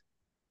crisis.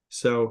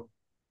 So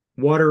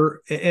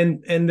water,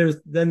 and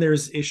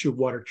there's issue of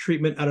water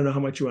treatment. I don't know how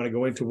much you want to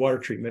go into water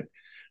treatment,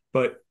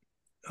 but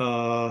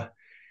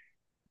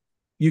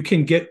you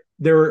can get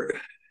there,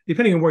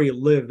 depending on where you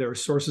live, there are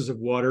sources of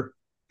water,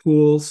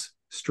 pools,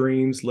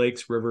 streams,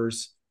 lakes,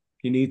 rivers.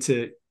 You need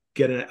to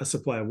get a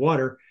supply of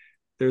water.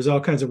 There's all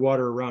kinds of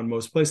water around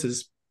most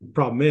places.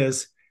 Problem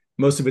is,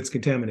 most of it's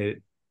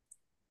contaminated.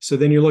 So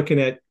then you're looking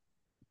at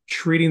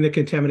treating the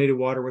contaminated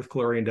water with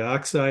chlorine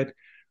dioxide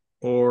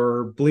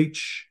or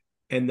bleach,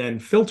 and then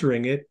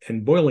filtering it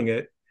and boiling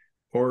it,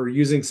 or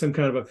using some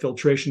kind of a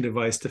filtration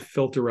device to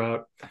filter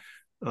out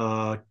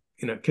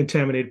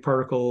contaminated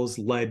particles,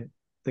 lead,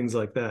 things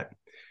like that.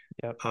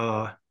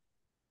 Yep.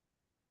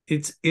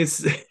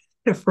 It's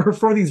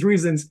for these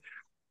reasons,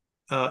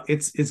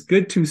 it's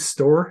good to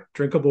store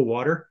drinkable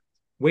water.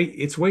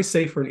 It's way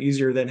safer and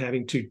easier than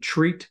having to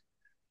treat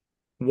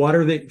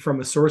water from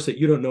a source that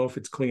you don't know if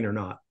it's clean or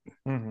not.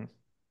 Mm-hmm.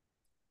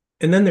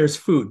 And then there's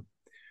food.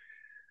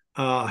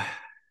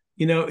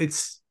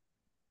 It's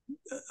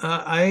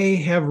I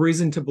have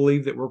reason to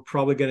believe that we're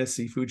probably going to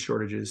see food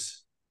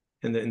shortages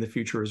in the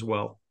future as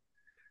well,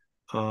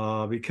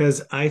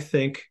 because I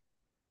think,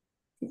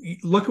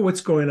 look at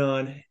what's going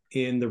on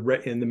in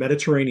the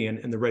Mediterranean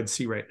and the Red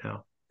Sea right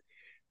now.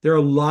 There are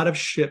a lot of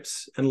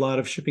ships and a lot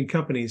of shipping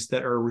companies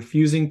that are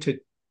refusing to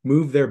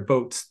move their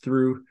boats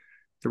through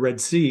the Red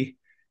Sea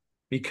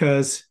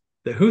because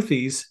the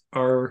Houthis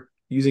are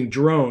using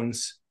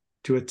drones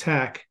to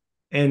attack,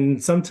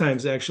 and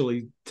sometimes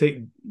actually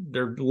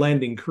they're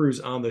landing crews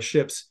on the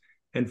ships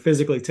and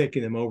physically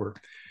taking them over.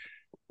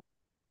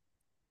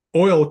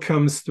 Oil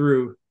comes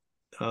through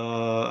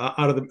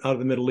out of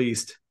the Middle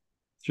East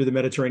through the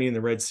Mediterranean,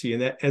 the Red Sea,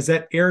 and that as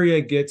that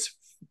area gets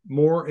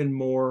more and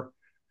more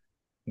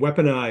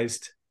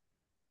weaponized,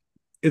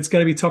 it's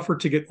going to be tougher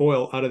to get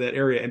oil out of that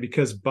area. And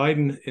because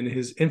Biden, in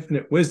his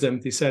infinite wisdom,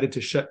 decided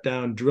to shut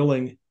down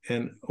drilling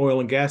and oil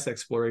and gas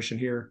exploration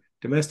here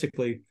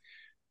domestically,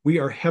 we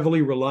are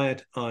heavily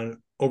reliant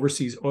on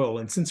overseas oil.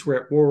 And since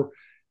we're at war,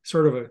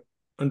 sort of an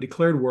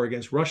undeclared war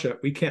against Russia,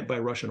 we can't buy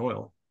Russian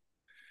oil.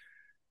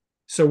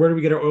 So where do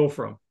we get our oil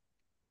from?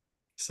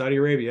 Saudi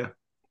Arabia,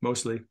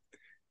 mostly,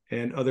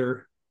 and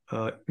other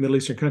Middle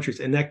Eastern countries.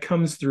 And that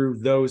comes through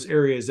those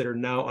areas that are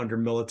now under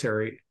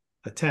military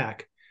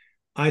attack.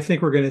 I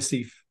think we're going to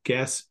see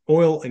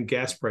oil and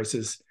gas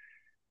prices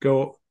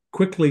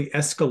quickly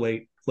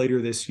escalate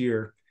later this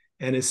year.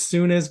 And as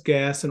soon as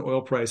gas and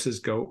oil prices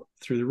go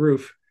through the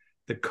roof,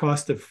 the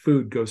cost of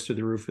food goes through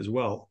the roof as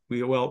well.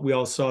 We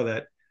all saw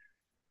that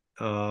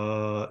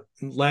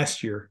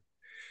last year.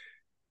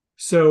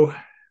 So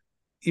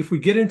if we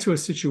get into a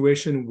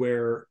situation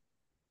where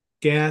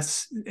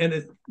gas,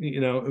 and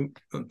I'm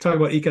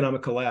talking about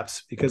economic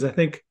collapse, because I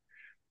think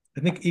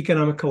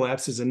economic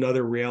collapse is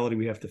another reality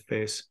we have to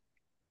face.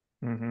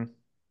 Mm-hmm.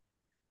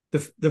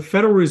 The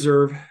Federal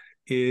Reserve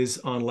is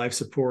on life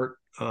support.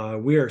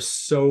 We are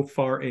so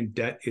far in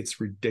debt, it's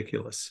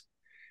ridiculous.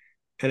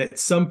 And at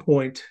some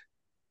point,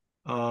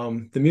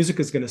 the music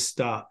is going to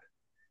stop,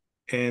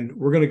 and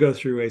we're going to go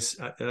through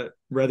a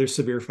rather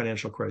severe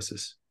financial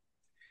crisis.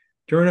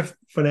 During a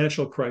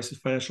financial crisis,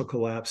 financial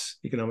collapse,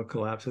 economic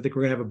collapse, I think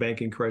we're going to have a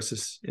banking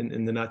crisis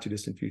in the not too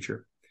distant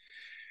future.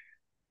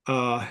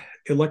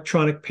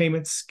 Electronic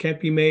payments can't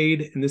be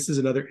made, and this is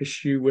another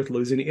issue with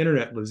losing the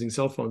internet, losing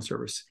cell phone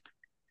service.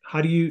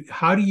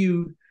 How do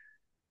you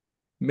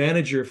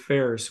manage your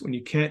affairs when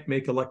you can't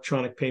make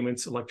electronic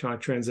payments, electronic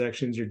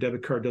transactions, your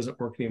debit card doesn't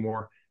work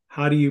anymore?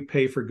 How do you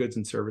pay for goods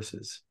and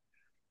services?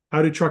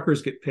 How do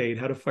truckers get paid?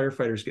 How do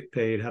firefighters get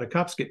paid? How do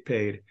cops get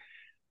paid?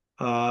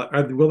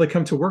 Will they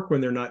come to work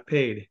when they're not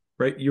paid?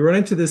 Right? You run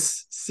into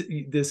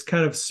this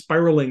kind of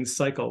spiraling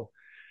cycle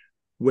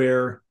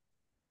where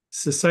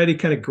society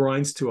kind of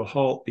grinds to a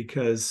halt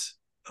because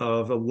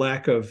of a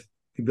lack of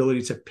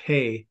ability to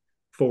pay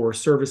for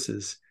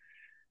services.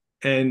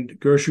 And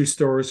grocery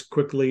stores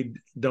quickly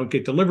don't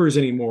get deliveries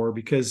anymore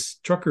because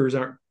truckers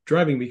aren't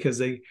driving because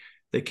they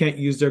can't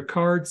use their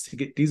cards to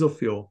get diesel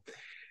fuel.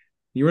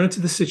 You run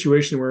into the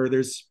situation where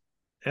there's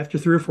after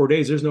 3 or 4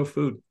 days, there's no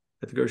food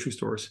at the grocery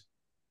stores.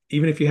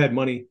 Even if you had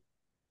money,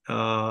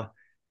 uh,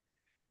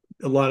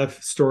 a lot of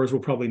stores will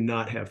probably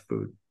not have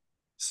food.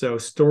 So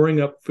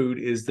storing up food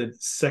is the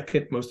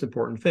second most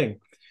important thing.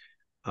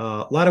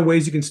 A lot of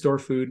ways you can store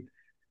food.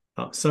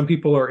 Some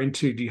people are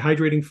into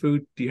dehydrating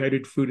food.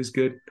 Dehydrated food is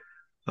good.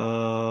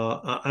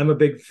 I'm a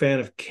big fan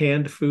of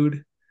canned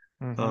food.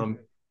 Hmm. Um,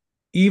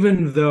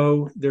 Even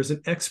though there's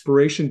an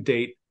expiration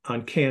date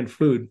on canned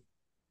food,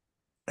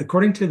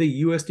 according to the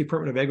U.S.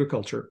 Department of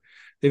Agriculture,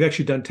 they've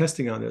actually done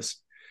testing on this.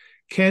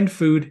 Canned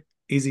food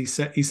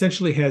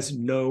essentially has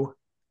no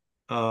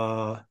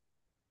uh,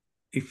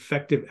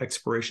 effective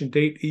expiration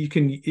date.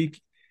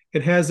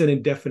 It has an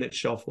indefinite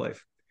shelf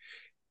life.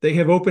 They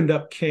have opened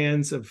up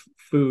cans of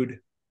food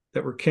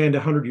that were canned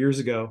 100 years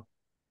ago,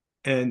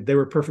 and they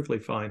were perfectly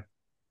fine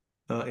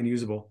and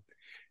usable.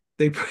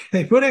 They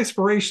put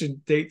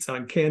expiration dates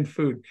on canned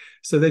food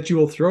so that you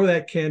will throw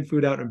that canned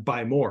food out and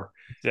buy more.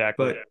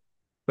 Exactly.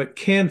 But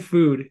canned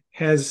food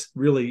has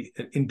really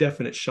an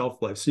indefinite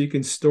shelf life. So you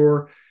can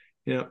store,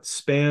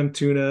 spam,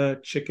 tuna,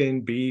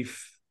 chicken,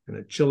 beef,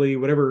 chili,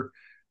 whatever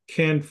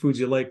canned foods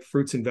you like,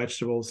 fruits and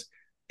vegetables,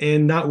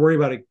 and not worry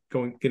about it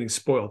getting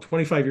spoiled.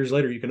 25 years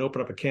later, you can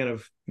open up a can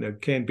of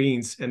canned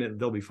beans and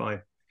they'll be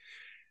fine.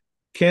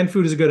 Canned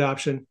food is a good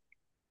option.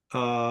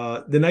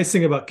 The nice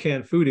thing about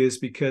canned food is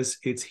because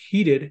it's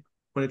heated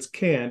when it's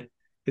canned,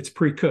 it's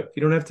pre-cooked.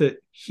 You don't have to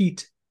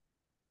heat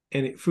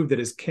any food that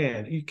is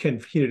canned. You can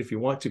heat it if you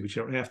want to, but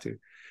you don't have to.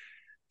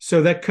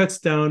 So that cuts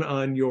down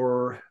on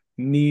your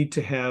need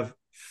to have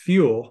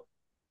fuel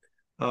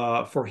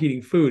for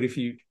heating food. If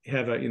you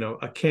have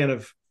a can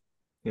of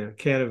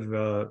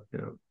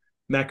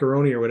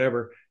macaroni or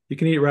whatever, you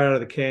can eat it right out of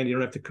the can. You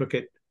don't have to cook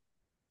it.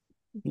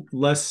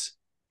 Less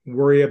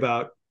worry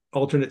about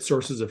alternate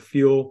sources of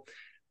fuel.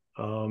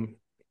 Um,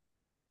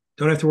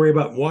 don't have to worry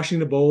about washing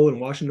the bowl and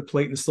washing the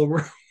plate and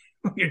silverware.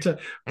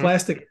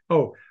 Plastic.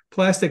 Oh,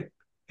 plastic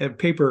and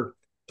paper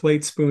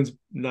plates, spoons,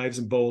 knives,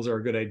 and bowls are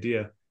a good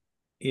idea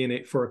in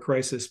it for a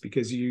crisis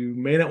because you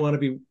may not want to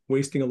be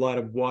wasting a lot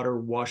of water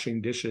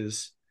washing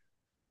dishes.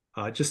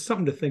 Just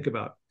something to think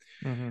about.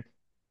 Hmm.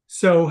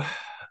 So,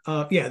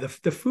 yeah, the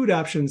food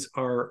options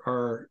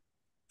are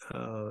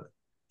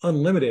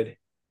unlimited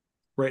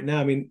right now.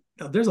 I mean,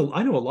 I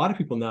know a lot of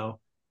people now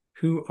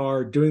who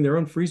are doing their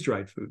own freeze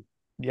dried food.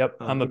 Yep,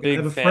 I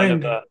have a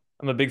friend.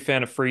 I'm a big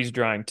fan of freeze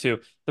drying too.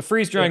 The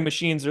freeze drying Yeah,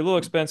 machines are a little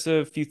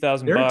expensive, a few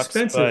thousand they're bucks,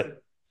 expensive,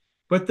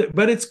 but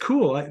but it's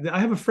cool. I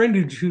have a friend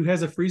who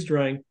has a freeze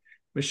drying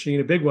machine,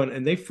 a big one,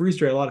 and they freeze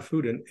dry a lot of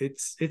food, and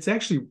it's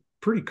actually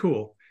pretty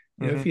cool.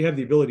 mhm. If you have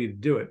the ability to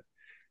do it.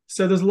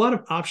 So there's a lot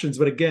of options,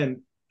 but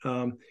again,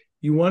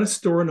 you want to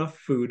store enough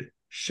food,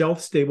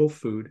 shelf stable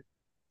food,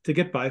 to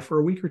get by for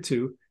a week or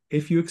two.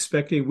 If you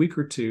expect a week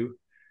or two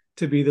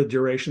to be the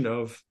duration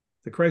of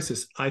the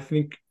crisis, I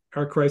think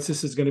our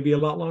crisis is going to be a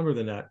lot longer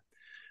than that.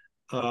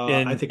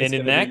 I think it's And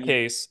going in to that be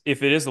case,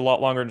 if it is a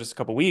lot longer than just a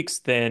couple weeks,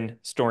 then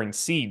storing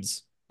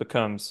seeds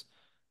becomes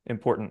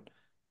important.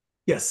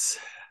 yes,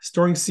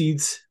 storing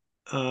seeds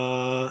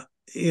uh,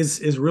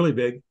 is really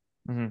big,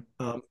 Hmm.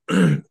 um,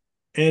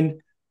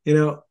 and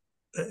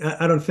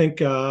I don't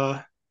think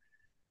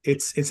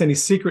it's any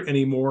secret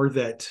anymore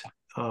that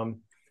um,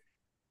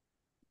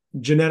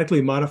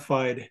 genetically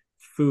modified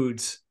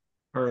foods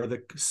are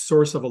the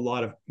source of a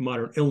lot of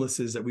modern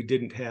illnesses that we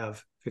didn't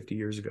have 50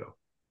 years ago.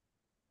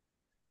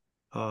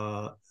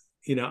 Uh,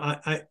 you know,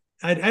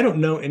 I don't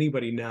know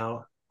anybody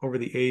now over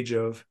the age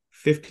of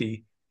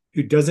 50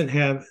 who doesn't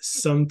have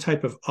some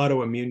type of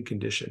autoimmune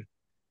condition.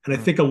 And I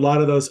think a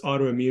lot of those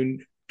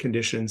autoimmune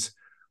conditions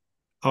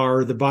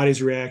are the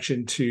body's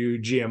reaction to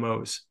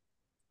GMOs.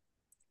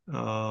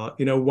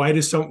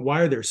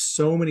 Why are there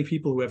so many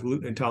people who have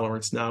gluten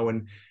intolerance now?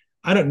 And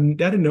I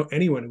didn't know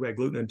anyone who had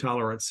gluten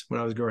intolerance when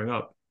I was growing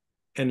up.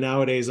 And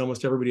nowadays,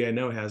 almost everybody I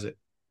know has it.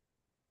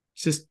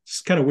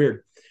 It's kind of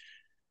weird.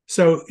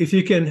 So if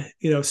you can,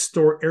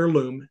 store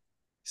heirloom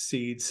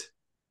seeds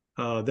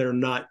that are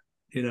not,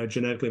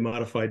 genetically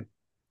modified,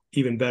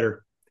 even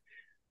better.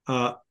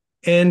 Uh,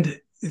 and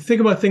think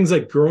about things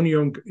like growing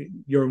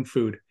your own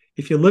food.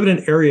 If you live in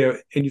an area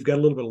and you've got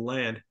a little bit of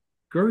land,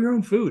 grow your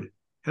own food.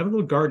 Have a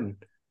little garden.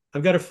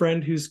 I've got a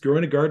friend who's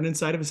growing a garden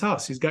inside of his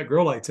house. He's got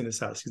grow lights in his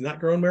house. He's not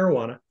growing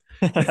marijuana.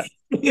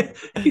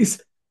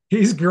 he's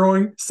he's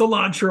growing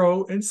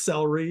cilantro and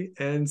celery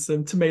and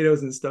some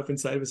tomatoes and stuff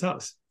inside of his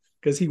house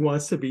because he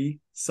wants to be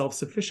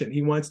self-sufficient.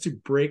 He wants to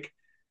break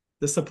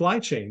the supply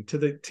chain to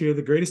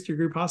the greatest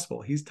degree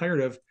possible. He's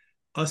tired of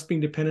us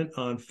being dependent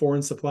on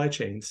foreign supply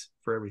chains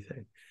for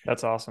everything.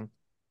 That's awesome.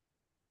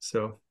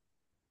 So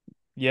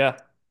Yeah.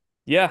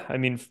 Yeah. I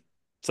mean,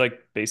 it's like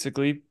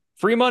basically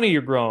free money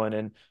you're growing,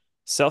 and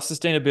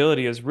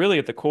self-sustainability is really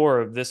at the core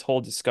of this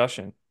whole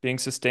discussion. Being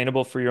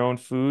sustainable for your own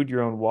food,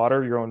 your own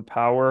water, your own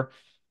power,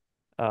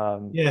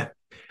 um, yeah,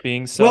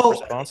 being well,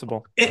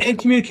 self-responsible. and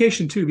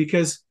communication too,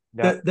 because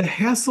Yeah. the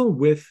hassle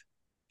with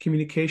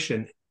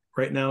communication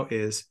right now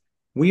is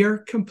we are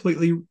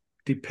completely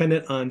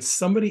dependent on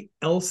somebody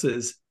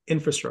else's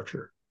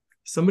infrastructure,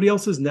 somebody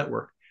else's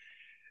network.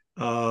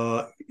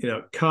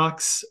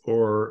 Cox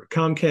or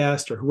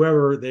Comcast or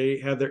whoever, they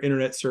have their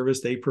internet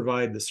service. They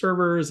provide the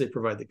servers, they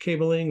provide the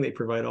cabling, they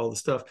provide all the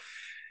stuff.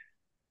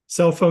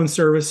 Cell phone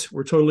service,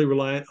 we're totally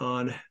reliant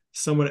on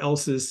someone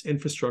else's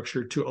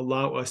infrastructure to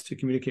allow us to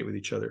communicate with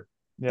each other.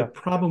 The Yeah.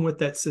 problem with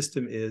that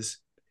system is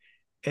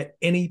at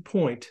any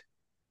point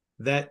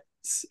that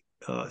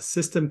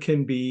system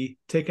can be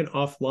taken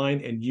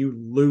offline and you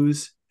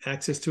lose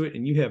access to it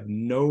and you have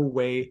no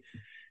way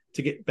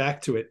to get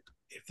back to it.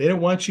 If they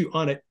don't want you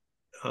on it,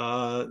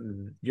 uh,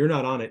 you're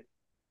not on it.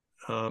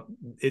 Uh,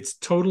 it's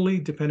totally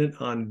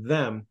dependent on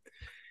them.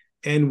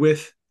 And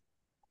with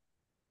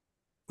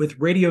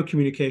radio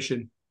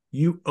communication,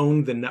 you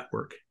own the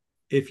network.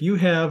 If you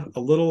have a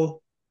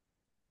little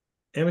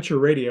amateur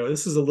radio,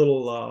 this is a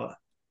little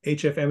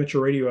HF amateur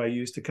radio I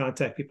use to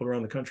contact people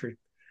around the country.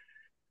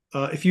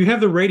 If you have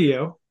the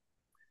radio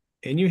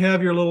and you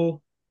have your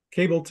little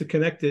cable to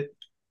connect it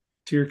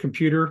to your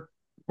computer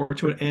or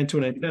to an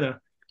antenna,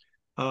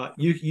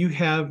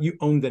 you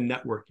own the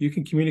network. You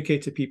can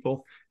communicate to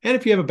people, and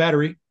if you have a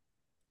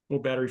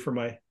little battery for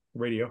my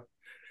radio,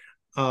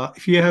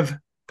 if you have You're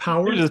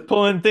power, just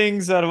pulling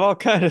things out of all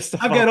kind of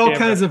stuff off camera.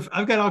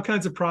 I've got all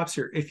kinds of props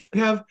here. If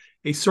you have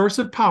a source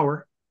of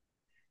power,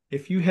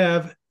 if you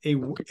have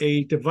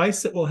a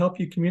device that will help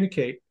you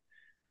communicate,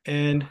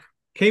 and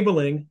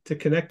cabling to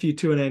connect you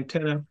to an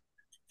antenna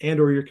and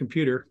or your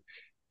computer,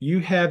 you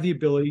have the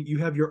ability, you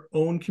have your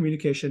own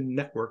communication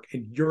network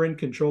and you're in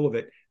control of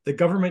it. The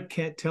government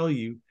can't tell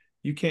you,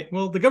 you can't,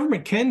 well, the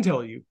government can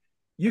tell you,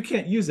 you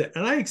can't use it.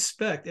 And I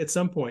expect at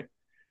some point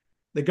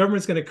the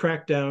government's going to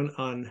crack down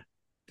on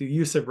the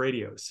use of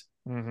radios.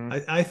 Hmm.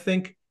 I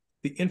think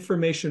the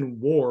information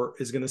war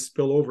is going to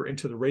spill over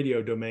into the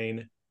radio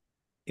domain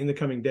in the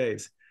coming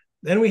days.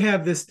 Then we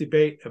have this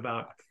debate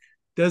about,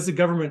 does the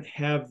government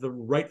have the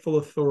rightful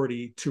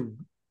authority to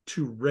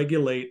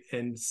regulate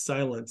and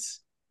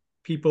silence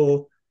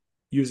people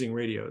using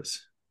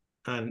radios?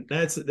 And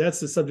that's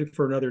the subject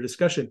for another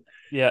discussion.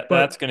 Yeah, But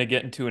that's going to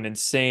get into an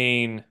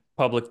insane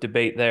public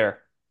debate there.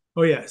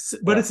 oh yes,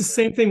 but Yeah. it's the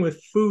same thing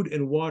with food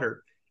and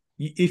water.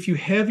 If you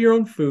have your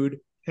own food,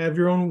 have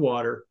your own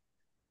water,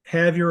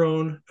 have your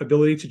own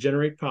ability to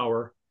generate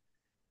power,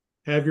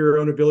 have your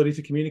own ability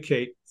to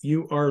communicate,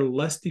 you are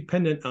less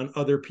dependent on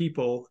other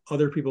people's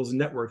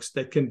networks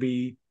that can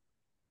be,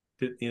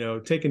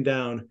 taken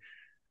down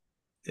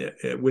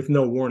with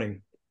no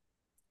warning.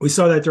 We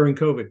saw that during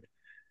COVID.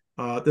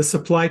 The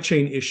supply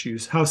chain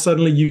issues, how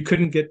suddenly you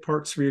couldn't get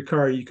parts for your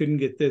car, you couldn't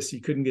get this,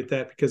 you couldn't get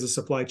that because the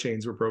supply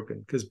chains were broken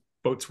because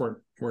boats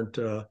weren't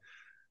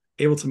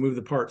able to move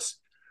the parts.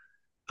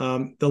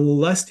 The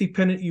less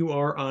dependent you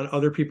are on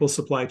other people's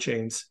supply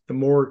chains, the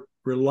more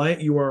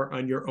reliant you are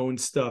on your own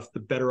stuff, the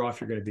better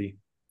off you're going to be.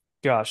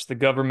 Gosh, the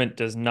government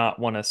does not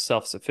want us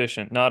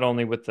self-sufficient, not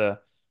only with the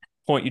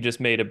point you just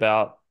made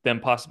about them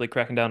possibly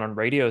cracking down on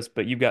radios,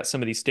 but you've got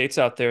some of these states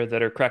out there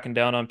that are cracking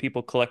down on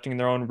people collecting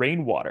their own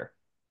rainwater.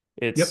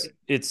 Yep.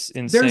 It's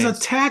There's a insane.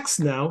 tax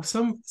now.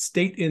 Some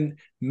state in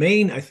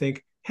Maine, I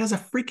think, has a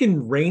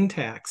freaking rain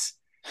tax.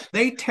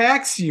 They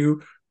tax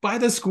you by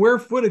the square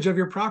footage of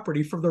your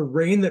property for the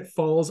rain that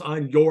falls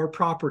on your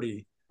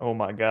property. Oh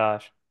my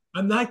gosh.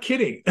 I'm not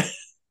kidding.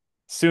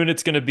 Soon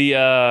it's going to be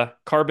a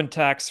carbon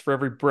tax for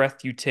every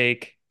breath you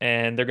take,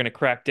 and they're going to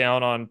crack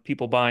down on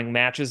people buying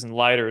matches and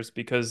lighters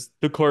because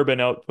the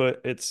carbon output,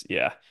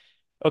 yeah.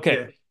 Okay.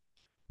 Yeah.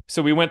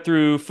 So we went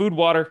through food,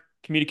 water,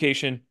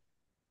 communication,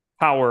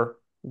 power.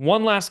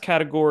 One last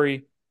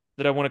category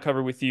that I want to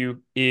cover with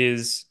you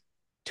is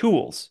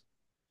tools.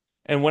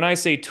 And when I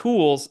say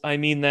tools, I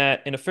mean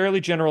that in a fairly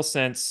general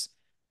sense,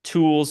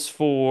 tools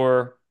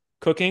for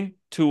cooking,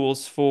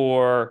 tools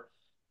for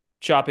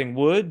chopping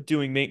wood,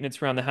 doing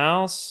maintenance around the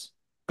house,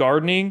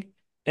 gardening,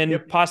 and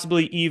Yep.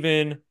 possibly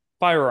even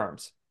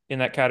firearms in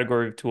that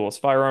category of tools.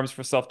 Firearms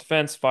for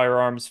self-defense,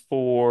 firearms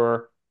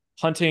for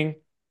hunting.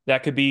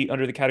 That could be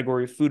under the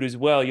category of food as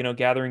well,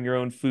 gathering your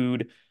own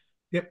food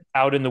Yep.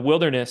 out in the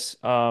wilderness.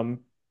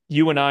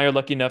 You and I are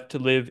lucky enough to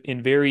live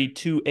in very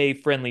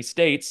 2A friendly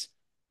states,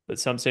 but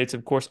some states,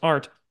 of course,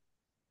 aren't.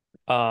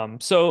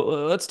 So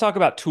let's talk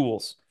about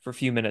tools for a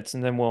few minutes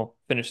and then we'll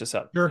finish this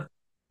up. Sure.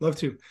 Love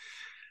to.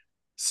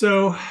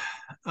 So,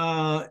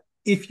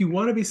 if you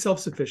want to be self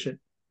sufficient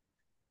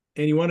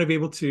and you want to be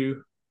able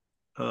to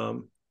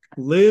um,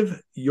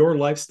 live your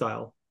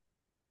lifestyle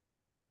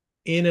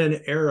in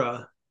an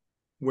era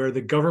where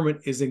the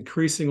government is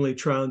increasingly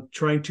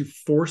trying to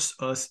force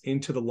us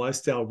into the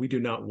lifestyle we do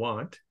not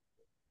want.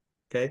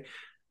 Okay.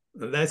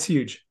 That's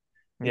huge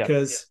Yep.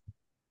 because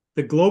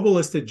the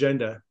globalist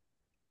agenda,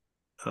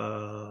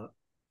 uh,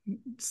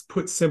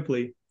 put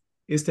simply,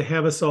 is to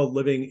have us all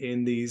living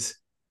in these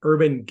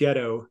urban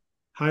ghetto,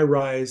 high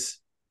rise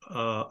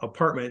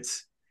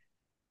apartments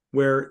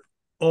where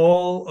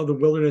all of the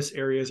wilderness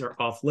areas are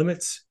off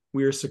limits.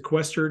 We are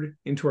sequestered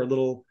into our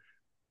little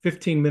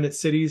 15-minute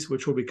cities,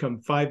 which will become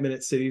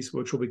 5-minute cities,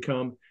 which will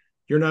become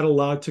you're not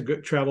allowed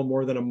to travel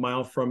more than a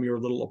mile from your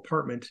little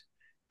apartment.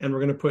 And we're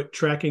going to put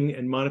tracking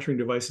and monitoring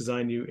devices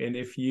on you. And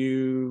if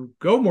you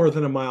go more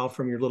than a mile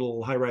from your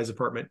little high rise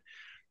apartment,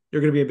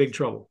 you're going to be in big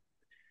trouble.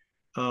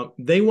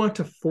 They want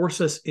to force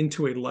us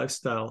into a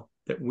lifestyle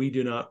that we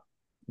do not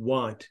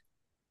want.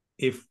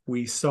 If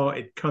we saw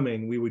it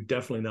coming, we would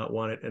definitely not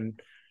want it. And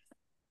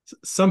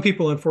some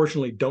people,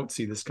 unfortunately, don't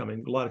see this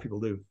coming. A lot of people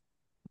do.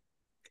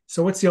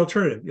 So, what's the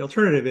alternative? The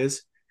alternative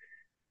is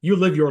you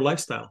live your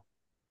lifestyle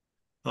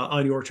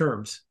on your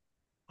terms,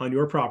 on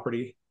your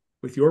property,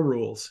 with your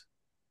rules.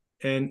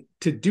 And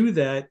to do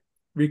that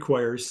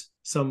requires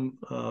some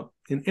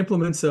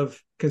implements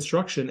of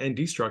construction and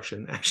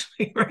destruction,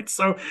 actually, right?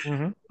 So,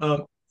 Hmm.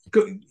 um,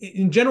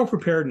 in general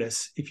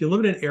preparedness, if you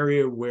live in an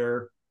area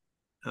where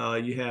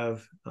you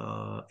have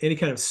any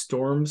kind of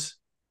storms,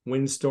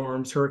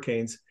 windstorms,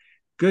 hurricanes,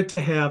 good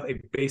to have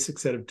a basic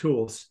set of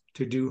tools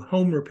to do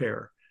home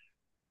repair.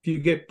 If you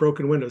get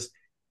broken windows,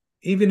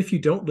 even if you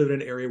don't live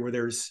in an area where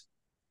there's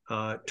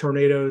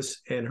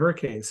tornadoes and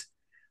hurricanes,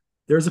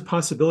 there's a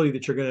possibility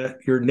that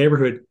your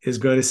neighborhood is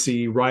going to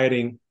see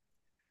rioting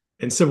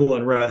and civil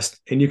unrest,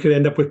 and you could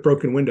end up with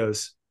broken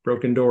windows,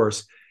 broken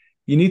doors.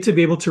 You need to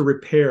be able to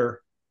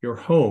repair your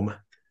home.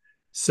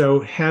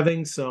 So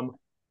having some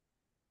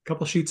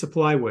couple sheets of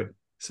plywood,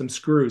 some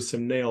screws,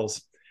 some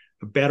nails,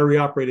 a battery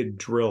operated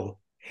drill,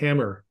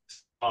 hammer,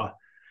 saw,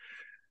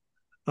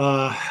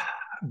 uh,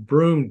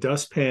 broom,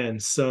 dustpan,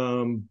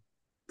 some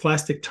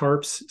plastic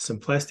tarps, some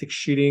plastic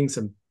sheeting,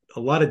 a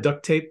lot of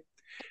duct tape.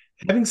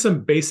 Having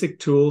some basic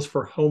tools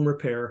for home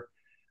repair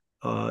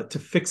to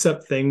fix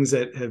up things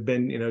that have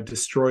been,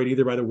 destroyed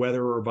either by the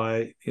weather or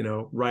by,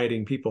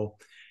 rioting people.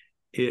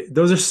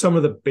 Those are some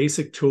of the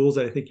basic tools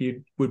that I think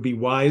you would be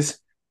wise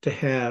to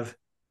have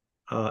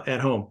at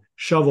home: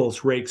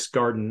 shovels, rakes,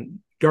 garden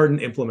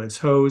implements,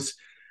 hose,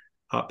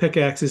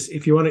 pickaxes.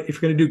 If you're going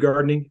to do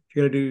gardening, if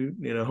you're going to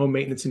do home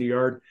maintenance in your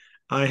yard,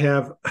 I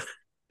have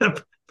a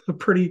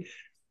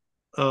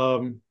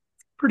um,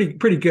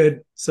 pretty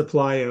good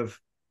supply of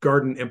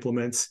garden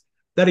implements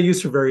that I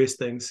use for various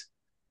things.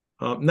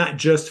 Not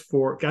just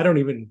for, I don't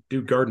even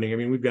do gardening. I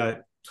mean, we've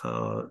got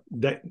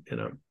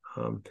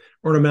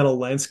ornamental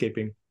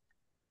landscaping,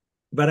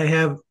 but I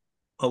have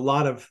a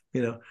lot of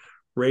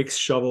rakes,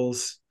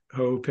 shovels,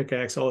 hoe,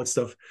 pickaxe, all that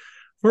stuff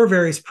for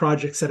various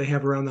projects that I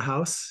have around the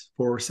house,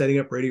 for setting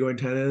up radio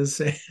antennas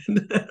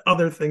and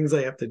other things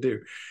I have to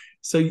do.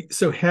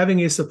 So having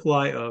a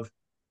supply of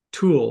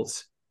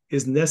tools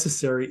is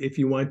necessary if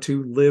you want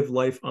to live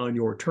life on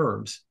your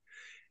terms.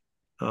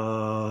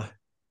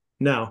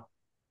 Now,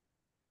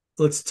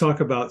 let's talk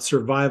about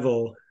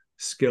survival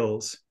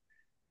skills.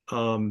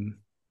 Um,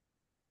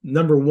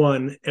 Number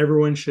one,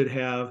 everyone should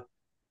have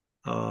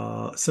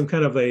some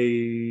kind of like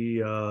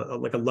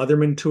a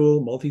Leatherman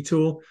tool,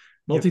 multi-tool. Yep.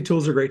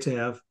 Multi-tools are great to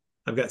have.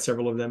 I've got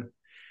several of them.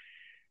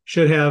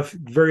 Should have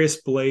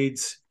various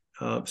blades,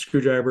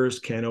 screwdrivers,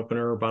 can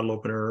opener, bottle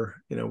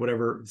opener,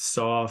 whatever,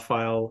 saw,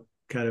 file,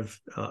 kind of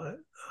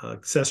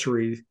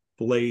accessory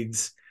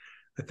blades.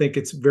 I think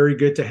it's very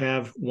good to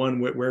have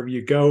one wherever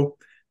you go.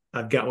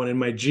 I've got one in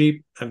my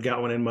Jeep. I've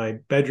got one in my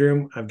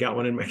bedroom. I've got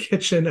one in my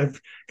kitchen. I've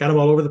got them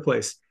all over the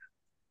place.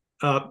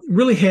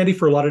 Really handy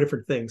for a lot of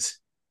different things.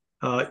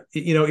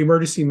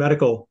 Emergency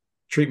medical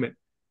treatment.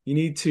 You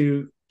need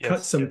to cut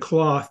Yes. some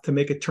cloth to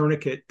make a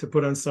tourniquet to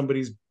put on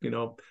somebody's,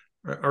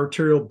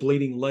 arterial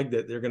bleeding leg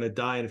that they're going to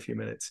die in a few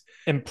minutes.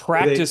 And Or they,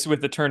 practice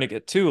with the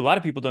tourniquet too. A lot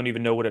of people don't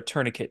even know what a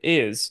tourniquet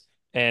is.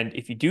 And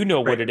if you do know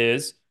what right. it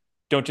is,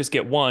 don't just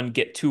get one,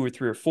 get two or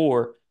three or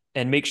four,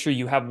 and make sure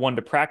you have one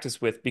to practice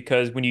with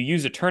because when you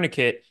use a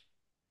tourniquet,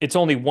 it's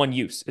only one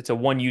use. It's a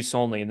one use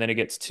only, and then it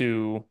gets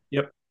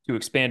Yep. too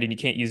expanded and you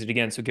can't use it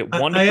again. So get I,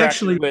 one to I practice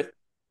actually, with.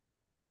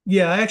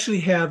 yeah, I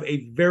actually have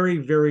a very,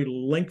 very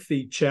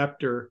lengthy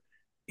chapter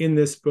in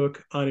this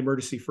book on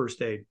emergency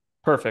first aid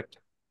Perfect.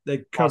 that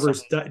Awesome.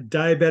 covers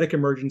diabetic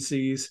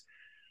emergencies,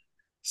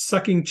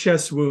 sucking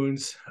chest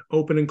wounds,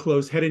 open and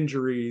closed head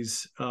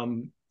injuries,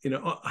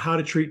 how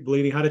to treat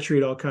bleeding, how to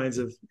treat all kinds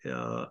of,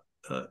 uh,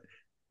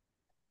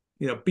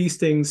 bee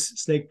stings,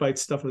 snake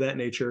bites, stuff of that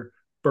nature,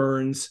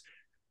 burns,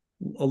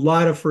 a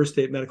lot of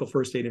medical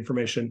first aid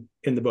information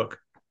in the book.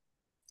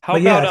 How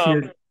But yeah, about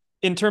if you're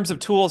in terms of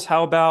tools,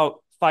 how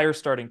about fire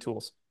starting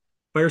tools?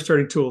 fire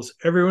starting tools,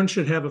 everyone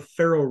should have a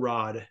ferro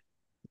rod.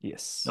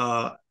 Yes.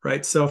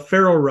 Right. So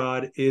ferro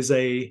rod is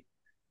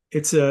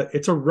it's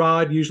a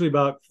rod usually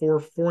about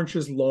four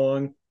inches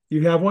long.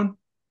 You have one?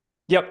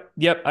 Yep,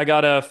 yep. I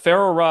got a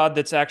ferro rod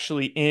that's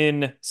actually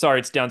in. Sorry,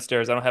 it's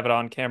downstairs. I don't have it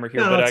on camera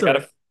here, No, but no, it's all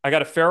right. I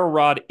got a ferro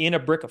rod in a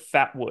brick of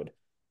fat wood. It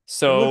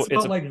So looks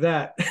about like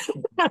that. it's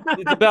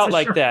It's about a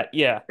like sharp. that.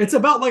 Yeah. It's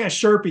about like a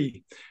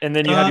Sharpie. And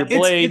then you have your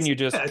blade and It's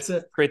you yeah,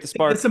 just create the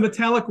spark. it's a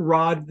metallic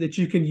rod that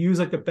you can use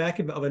like the back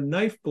of a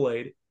knife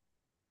blade,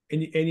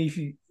 and if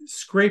you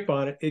scrape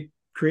on it, it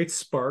creates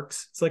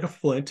sparks. It's like a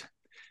flint.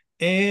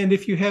 And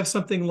if you have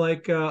something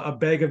like a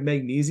bag of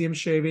magnesium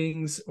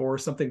shavings or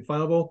something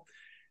flammable,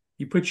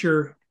 you put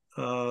your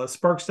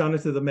sparks down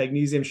into the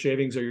magnesium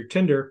shavings or your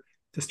tinder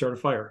to start a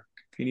fire.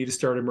 If you need to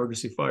start an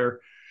emergency fire,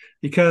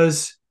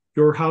 because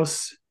your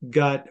house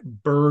got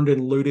burned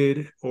and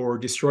looted or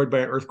destroyed by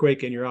an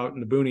earthquake and you're out in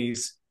the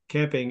boonies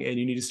camping and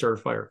you need to start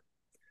a fire.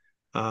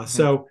 Mhm.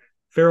 So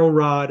ferro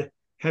rod,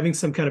 having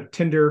some kind of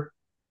tinder,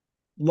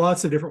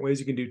 lots of different ways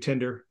you can do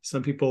tinder.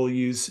 Some people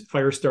use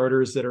fire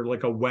starters that are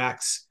like a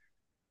wax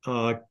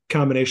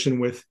combination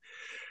with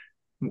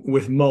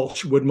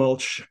mulch, wood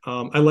mulch.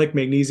 I like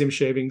magnesium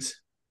shavings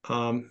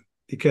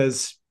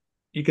because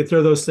you could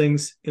throw those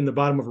things in the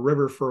bottom of a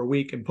river for a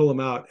week and pull them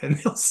out, and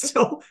they'll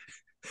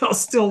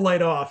still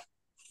light off.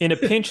 In a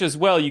pinch as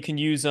well, you can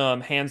use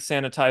hand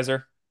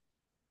sanitizer.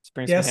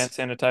 Spray some hand Yes.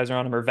 sanitizer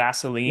on them or Yep.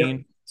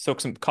 Vaseline.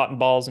 Soak some cotton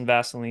balls in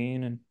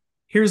Vaseline and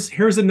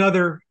Here's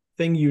another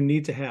thing you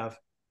need to have: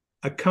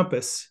 a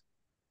compass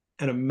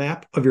and a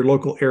map of your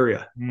local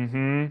area.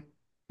 hmm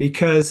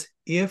Because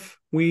if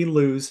we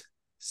lose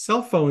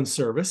cell phone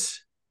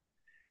service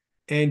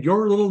and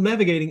your little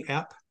navigating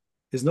app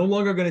is no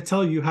longer going to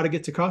tell you how to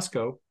get to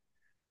Costco,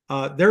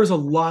 there's a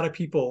lot of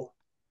people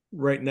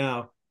right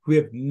now who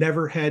have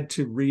never had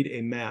to read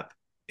a map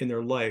in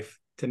their life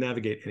to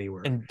navigate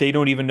anywhere. and they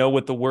don't even know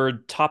what the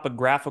word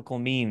topographical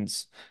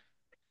means.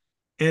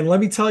 And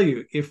let me tell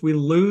you, if we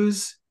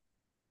lose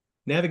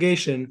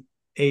navigation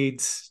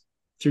aids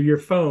through your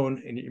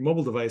phone and your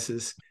mobile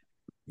devices,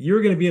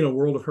 you're going to be in a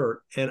world of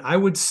hurt. And I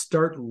would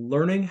start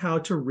learning how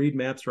to read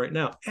maps right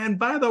now. And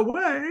by the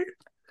way,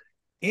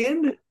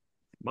 in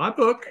my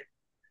book,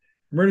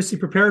 Emergency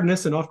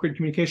Preparedness and Off-Grid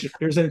Communication,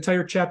 there's an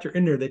entire chapter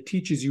in there that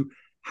teaches you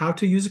how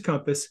to use a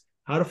compass,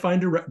 how to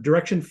find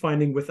direction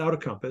finding without a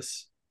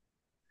compass,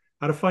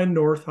 how to find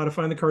north, how to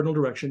find the cardinal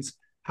directions,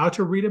 how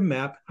to read a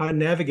map, how to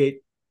navigate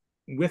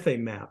with a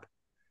map.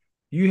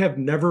 You have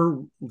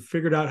never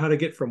figured out how to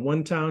get from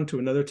one town to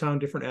another town,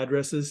 different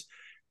addresses.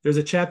 There's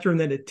a chapter in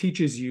that it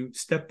teaches you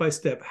step by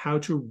step how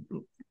to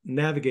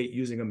navigate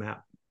using a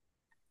map.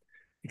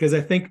 Because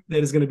I think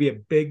that is going to be a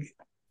big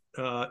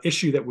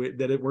issue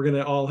we're going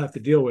to all have to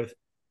deal with.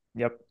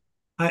 Yep.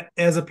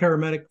 As a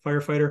paramedic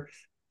firefighter,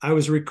 I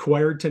was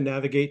required to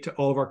navigate to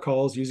all of our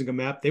calls using a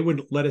map. They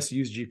wouldn't let us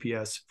use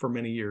GPS for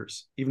many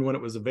years, even when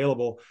it was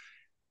available.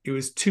 It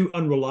was too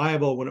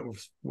unreliable when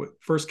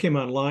first came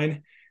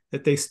online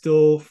that they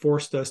still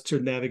forced us to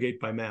navigate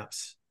by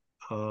maps,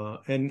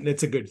 and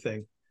it's a good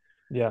thing.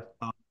 Yeah.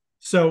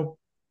 So,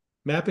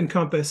 map and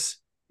compass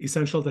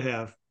essential to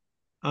have.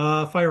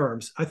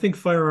 Firearms. I think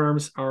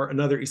firearms are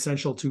another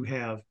essential to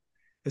have,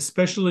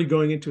 especially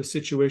going into a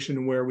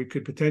situation where we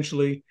could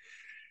potentially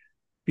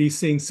be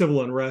seeing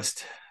civil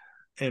unrest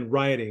and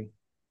rioting.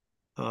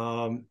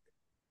 Um,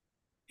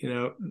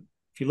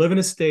 if you live in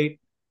a state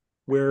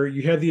where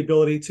you have the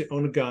ability to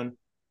own a gun,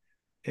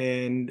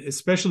 and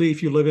especially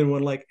if you live in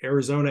one like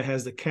Arizona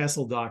has the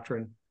castle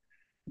doctrine.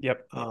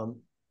 Yep.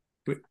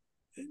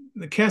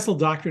 The castle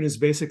doctrine is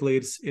basically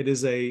it's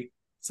a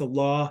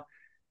law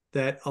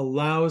that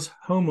allows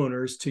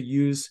homeowners to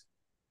use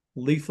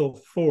lethal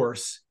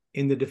force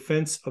in the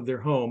defense of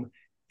their home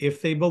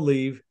if they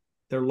believe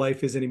their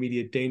life is in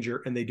immediate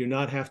danger and they do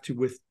not have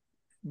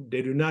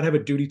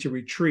a duty to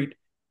retreat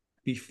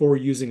before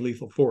using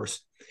lethal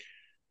force.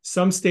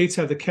 Some states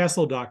have the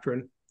castle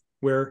doctrine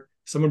where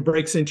someone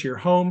breaks into your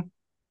home,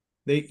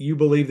 you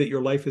believe that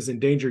your life is in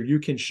danger, you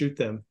can shoot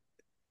them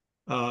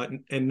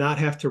and not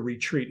have to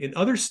retreat. In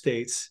other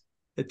states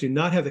that do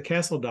not have the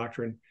castle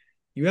doctrine,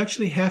 you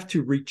actually have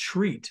to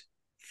retreat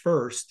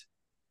first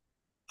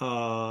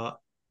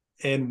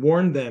and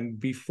warn them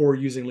before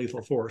using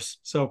lethal force.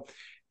 So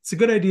it's a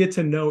good idea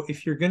to know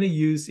if you're going to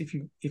use, if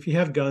you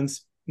have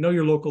guns, know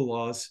your local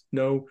laws,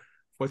 know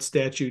what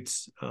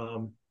statutes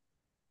are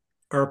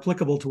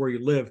applicable to where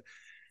you live.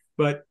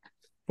 But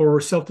for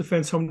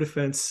self-defense, home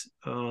defense,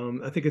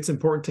 I think it's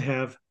important to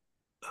have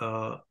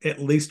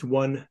at least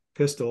one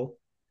pistol,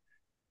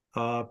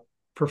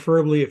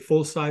 preferably a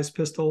full-size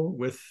pistol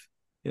with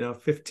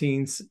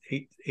 15,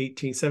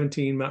 18,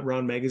 17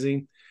 round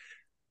magazine.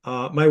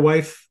 My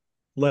wife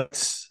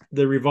likes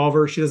the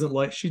revolver. She doesn't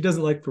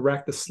like to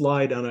rack the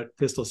slide on a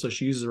pistol, so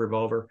she uses a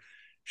revolver.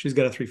 She's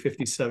got a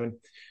 357.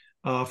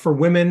 For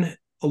women,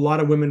 a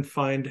lot of women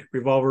find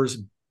revolvers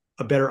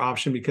a better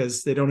option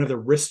because they don't have the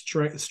wrist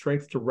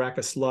strength to rack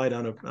a slide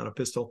on a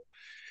pistol.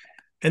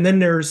 And then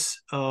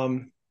there's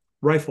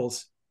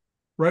rifles.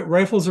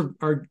 Rifles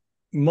are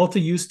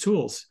multi-use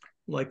tools.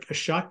 Like a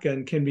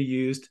shotgun can be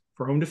used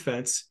for home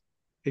defense.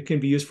 It can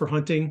be used for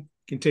hunting.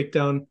 It can take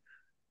down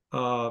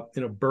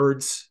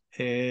birds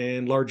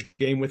and large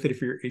game with it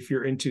if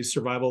you're into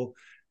survival,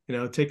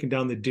 taking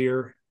down the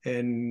deer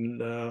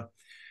and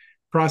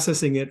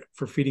processing it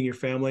for feeding your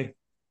family.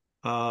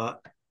 Uh,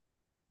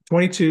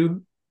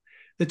 22,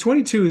 the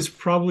 22 is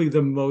probably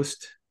the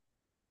most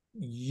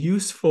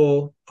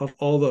useful of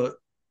all the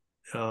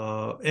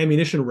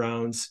ammunition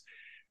rounds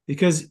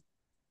because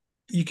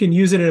you can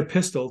use it in a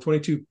pistol,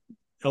 22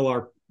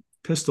 LR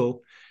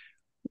pistol,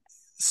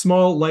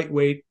 small,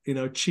 lightweight,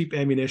 cheap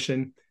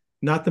ammunition,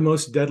 not the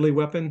most deadly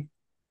weapon.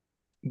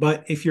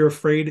 But if you're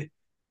afraid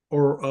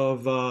or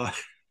of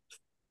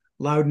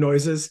loud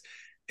noises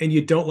and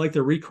you don't like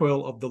the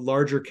recoil of the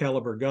larger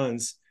caliber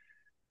guns,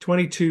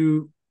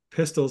 22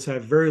 pistols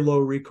have very low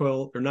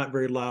recoil. They're not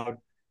very loud,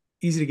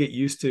 easy to get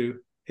used to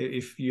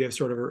if you have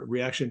sort of a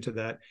reaction to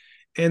that.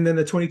 And then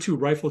the 22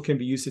 rifle can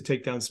be used to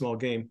take down small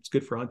game. It's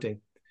good for hunting.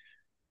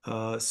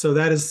 So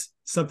that is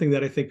something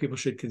that I think people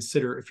should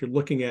consider if you're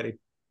looking at a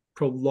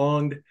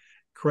prolonged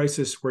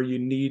crisis where you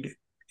need,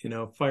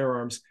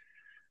 firearms.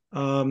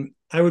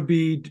 I would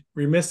be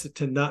remiss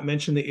to not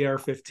mention the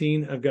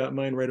AR-15. I've got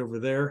mine right over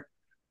there.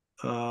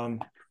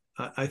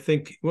 I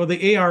think, well,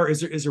 the AR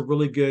is a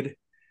really good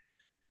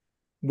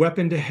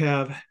weapon to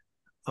have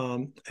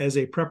as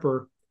a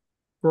prepper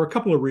for a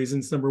couple of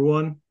reasons. Number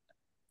one,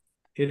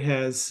 it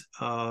has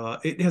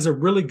a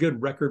really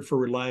good record for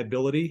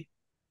reliability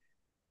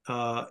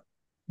uh,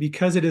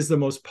 because it is the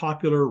most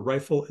popular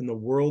rifle in the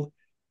world.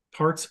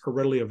 Parts are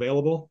readily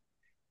available,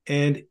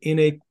 and in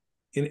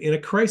a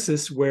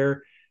crisis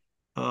where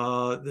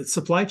the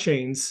supply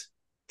chains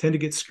tend to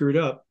get screwed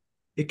up,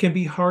 it can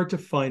be hard to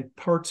find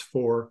parts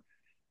for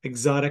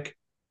exotic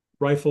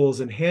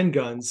rifles and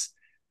handguns.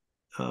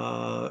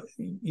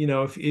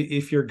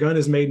 If your gun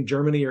is made in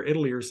Germany or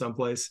Italy or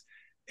someplace,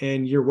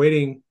 and you're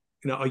waiting,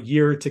 a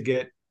year to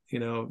get,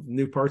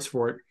 new parts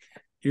for it,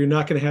 you're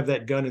not going to have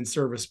that gun in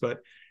service. But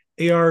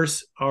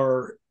ARs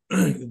are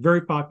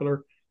very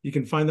popular. You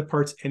can find the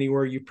parts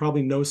anywhere. You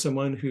probably know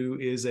someone who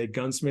is a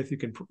gunsmith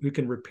who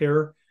can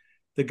repair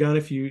the gun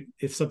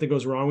if something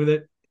goes wrong with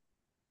it.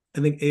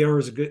 I think AR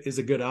is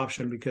a good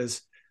option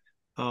because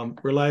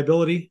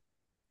reliability,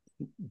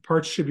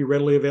 parts should be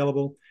readily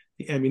available.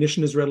 The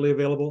ammunition is readily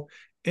available.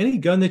 Any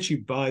gun that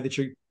you buy that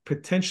you're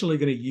potentially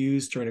going to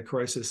use during a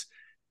crisis,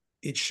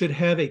 it should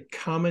have a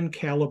common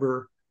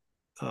caliber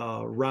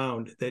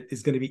round that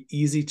is going to be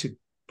easy to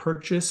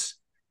purchase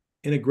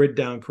in a grid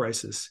down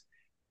crisis.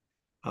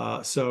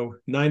 So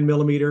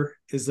 9mm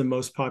is the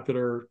most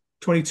popular.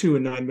 22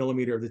 and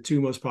 9mm are the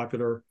two most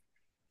popular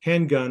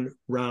handgun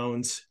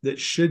rounds that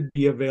should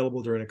be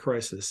available during a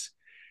crisis.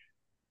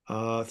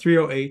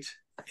 308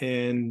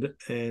 and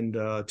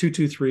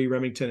 223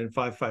 Remington and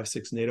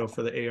 5.56 NATO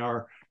for the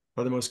AR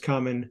are the most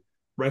common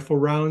rifle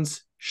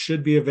rounds,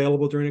 should be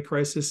available during a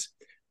crisis.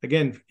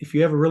 Again, if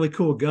you have a really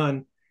cool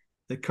gun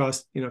that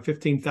costs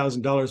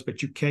 $15,000,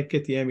 but you can't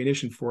get the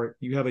ammunition for it,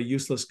 you have a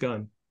useless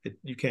gun that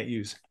you can't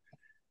use.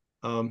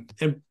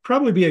 And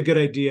probably be a good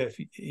idea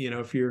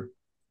if you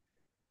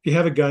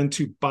have a gun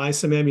to buy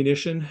some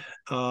ammunition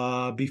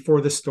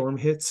before the storm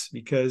hits,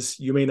 because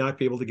you may not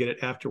be able to get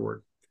it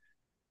afterward.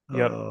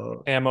 Yep.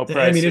 Ammo The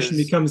ammunition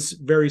prices. becomes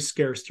very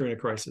scarce during a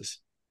crisis.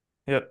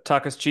 Yep.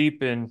 Talk is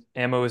cheap and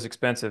ammo is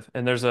expensive.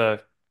 And there's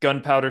a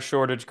gunpowder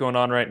shortage going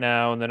on right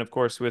now. And then, of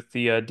course, with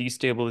the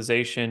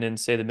destabilization in,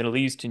 say, the Middle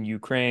East and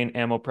Ukraine,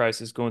 ammo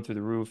prices going through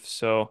the roof.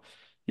 So,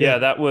 yeah, Yeah,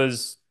 that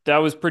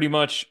was pretty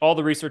much all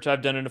the research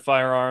I've done into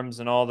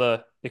firearms and all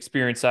the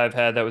experience I've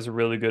had. That was a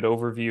really good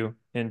overview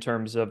in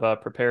terms of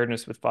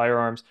preparedness with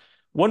firearms.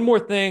 One more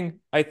thing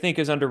I think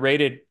is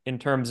underrated in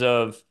terms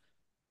of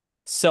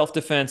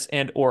self-defense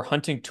and or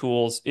hunting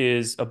tools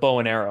is a bow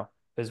and arrow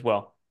as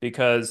well,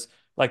 because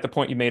like the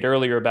point you made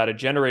earlier about a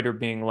generator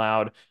being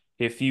loud,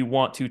 if you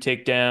want to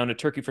take down a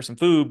turkey for some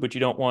food but you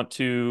don't want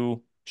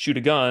to shoot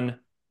a gun,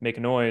 make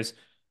a noise,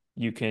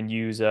 you can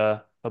use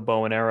a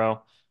bow and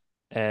arrow.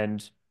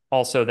 And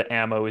also the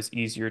ammo is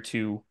easier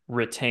to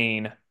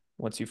retain.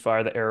 Once you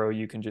fire the arrow,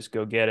 you can just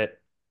go get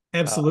it. uh,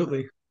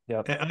 absolutely.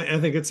 yep. I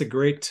think it's a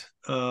great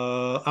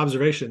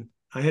observation.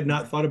 I had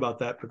not thought about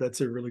that, but that's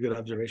a really good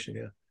observation.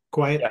 Yeah,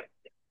 quiet, Yeah,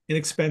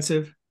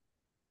 inexpensive.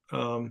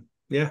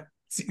 Yeah,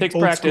 it's the takes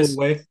old school practice.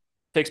 way.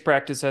 Takes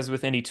practice as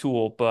with any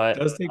tool, but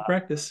Does take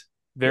practice.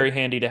 very Yep.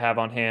 handy to have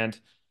on hand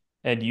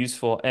and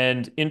useful.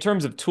 And in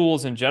terms of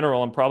tools in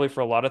general, and probably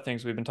for a lot of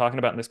things we've been talking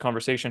about in this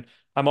conversation,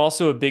 I'm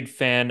also a big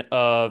fan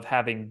of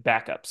having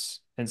backups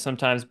and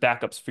sometimes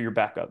backups for your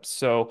backups.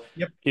 So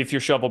Yep. if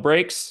your shovel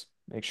breaks,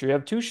 make sure you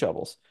have two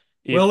shovels.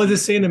 Well, If as they you,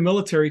 say in the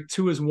military,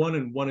 two is one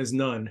and one is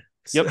none.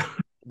 So, yep,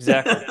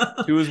 exactly.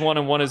 Two is one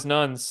and one is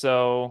none.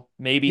 So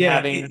maybe yeah,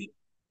 having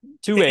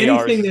two ARs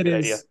anything is a that good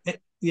idea. is,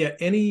 yeah,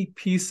 any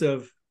piece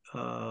of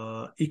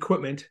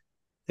equipment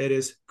that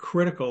is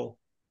critical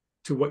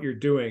to what you're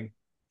doing,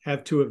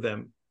 have two of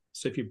them.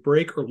 So if you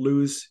break or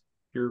lose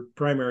your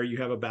primary, you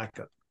have a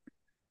backup.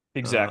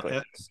 Exactly.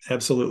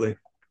 Absolutely.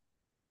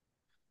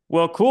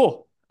 Well,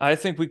 cool. I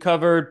think we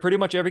covered pretty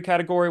much every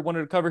category I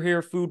wanted to cover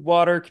here: food,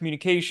 water,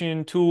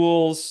 communication,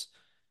 tools.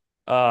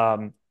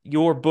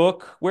 your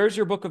book. Where's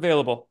your book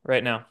available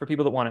right now for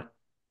people that want it?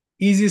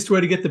 Easiest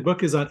way to get the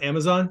book is on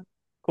Amazon.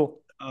 Cool.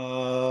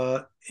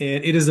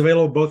 And it is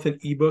available both in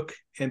ebook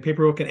and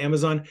paperback on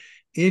Amazon.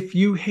 If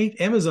you hate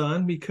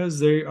Amazon because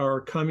they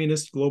are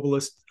communist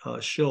globalist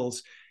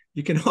shills,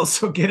 you can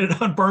also get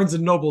it on Barnes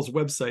and Noble's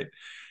website.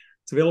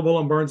 It's available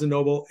on Barnes and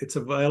Noble. It's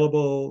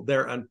available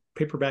there on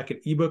paperback and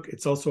ebook.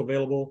 It's also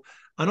available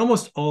on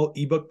almost all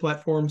ebook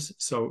platforms.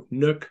 So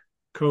Nook,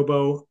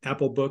 Kobo,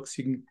 Apple Books.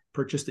 You can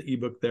purchase the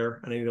ebook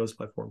there on any of those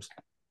platforms.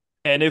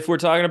 And if we're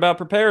talking about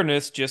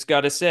preparedness, just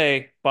got to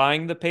say,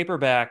 buying the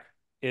paperback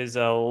is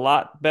a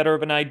lot better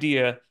of an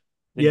idea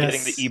than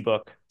getting the Yes,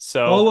 ebook. all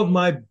So, of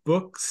my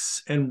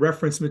books and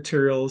reference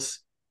materials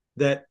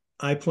that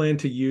I plan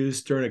to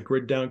use during a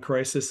grid down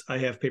crisis, I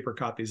have paper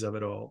copies of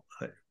it all.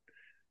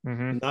 I'm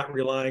mhm. not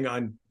relying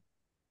on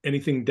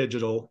anything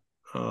digital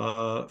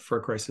for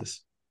a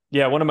crisis.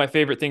 Yeah, one of my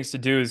favorite things to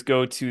do is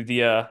go to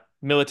the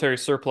military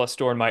surplus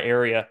store in my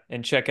area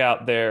and check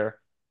out their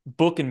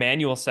book and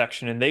manual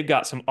section. And they've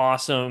got some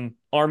awesome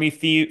Army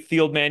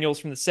field manuals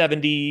from the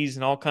 70s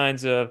and all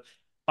kinds of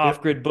Yep.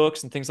 off-grid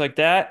books and things like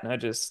that. And I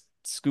just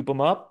scoop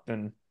them up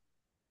and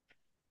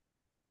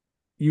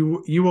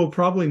You will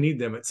probably need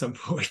them at some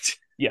point.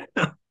 yeah,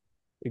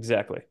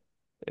 exactly.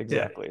 Yeah,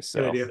 Exactly. good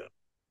So, idea.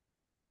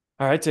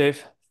 all right,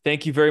 Dave.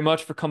 Thank you very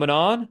much for coming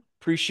on.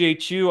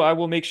 Appreciate you. I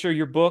will make sure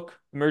your book,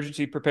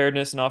 Emergency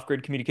Preparedness and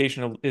Off-Grid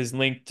Communication, is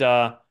linked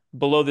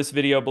below this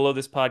video, below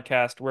this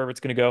podcast, wherever it's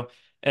going to go.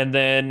 And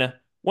then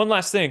one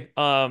last thing.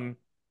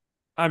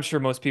 I'm sure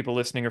most people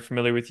listening are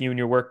familiar with you and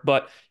your work,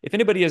 but if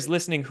anybody is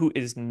listening who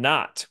is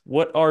not,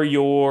 what are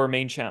your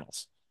main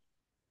channels?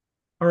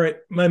 All right.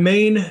 My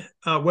main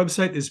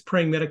website is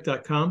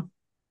prayingmedic.com.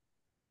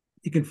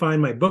 You can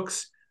find my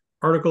books,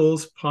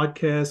 articles,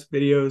 podcasts,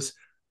 videos,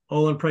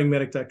 all on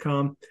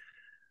prayingmedic.com.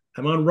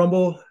 I'm on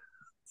Rumble.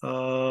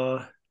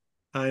 Uh,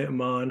 I am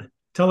on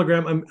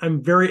Telegram.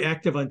 I'm very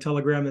active on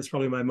Telegram. That's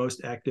probably my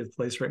most active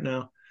place right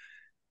now.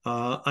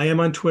 I am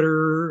on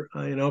Twitter.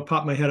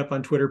 Pop my head up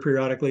on Twitter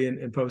periodically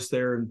and post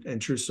there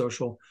and True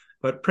Social.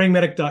 But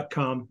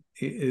prayingmedic.com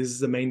is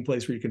the main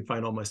place where you can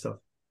find all my stuff.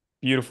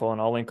 Beautiful. And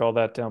I'll link all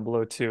that down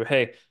below too.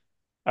 Hey,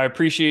 I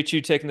appreciate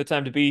you taking the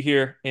time to be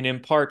here and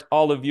impart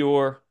all of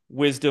your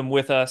wisdom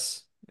with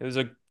us. It was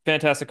a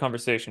fantastic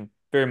conversation.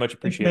 Very much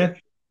Thank you, appreciate it.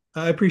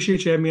 man. I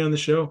appreciate you having me on the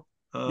show.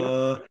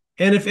 Yep.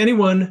 And if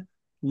anyone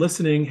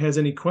listening has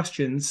any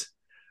questions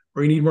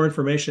or you need more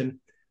information,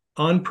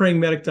 on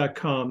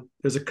prayingmedic.com,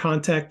 there's a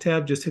contact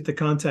tab. Just hit the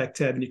contact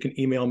tab and you can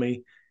email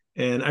me.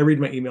 And I read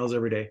my emails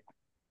every day.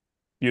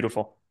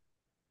 Beautiful.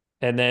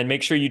 And then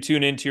make sure you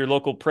tune into your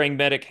local Praying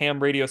Medic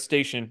ham radio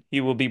station.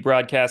 He will be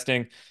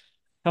broadcasting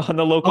on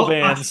the local I'll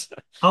bands.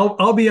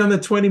 I'll be on the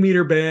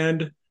 20-meter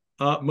band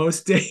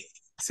most days.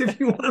 If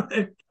you want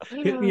to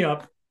hit me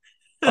up.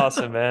 All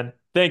Awesome, man.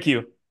 Thank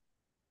you.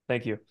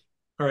 Thank you.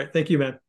 right. Thank you, man.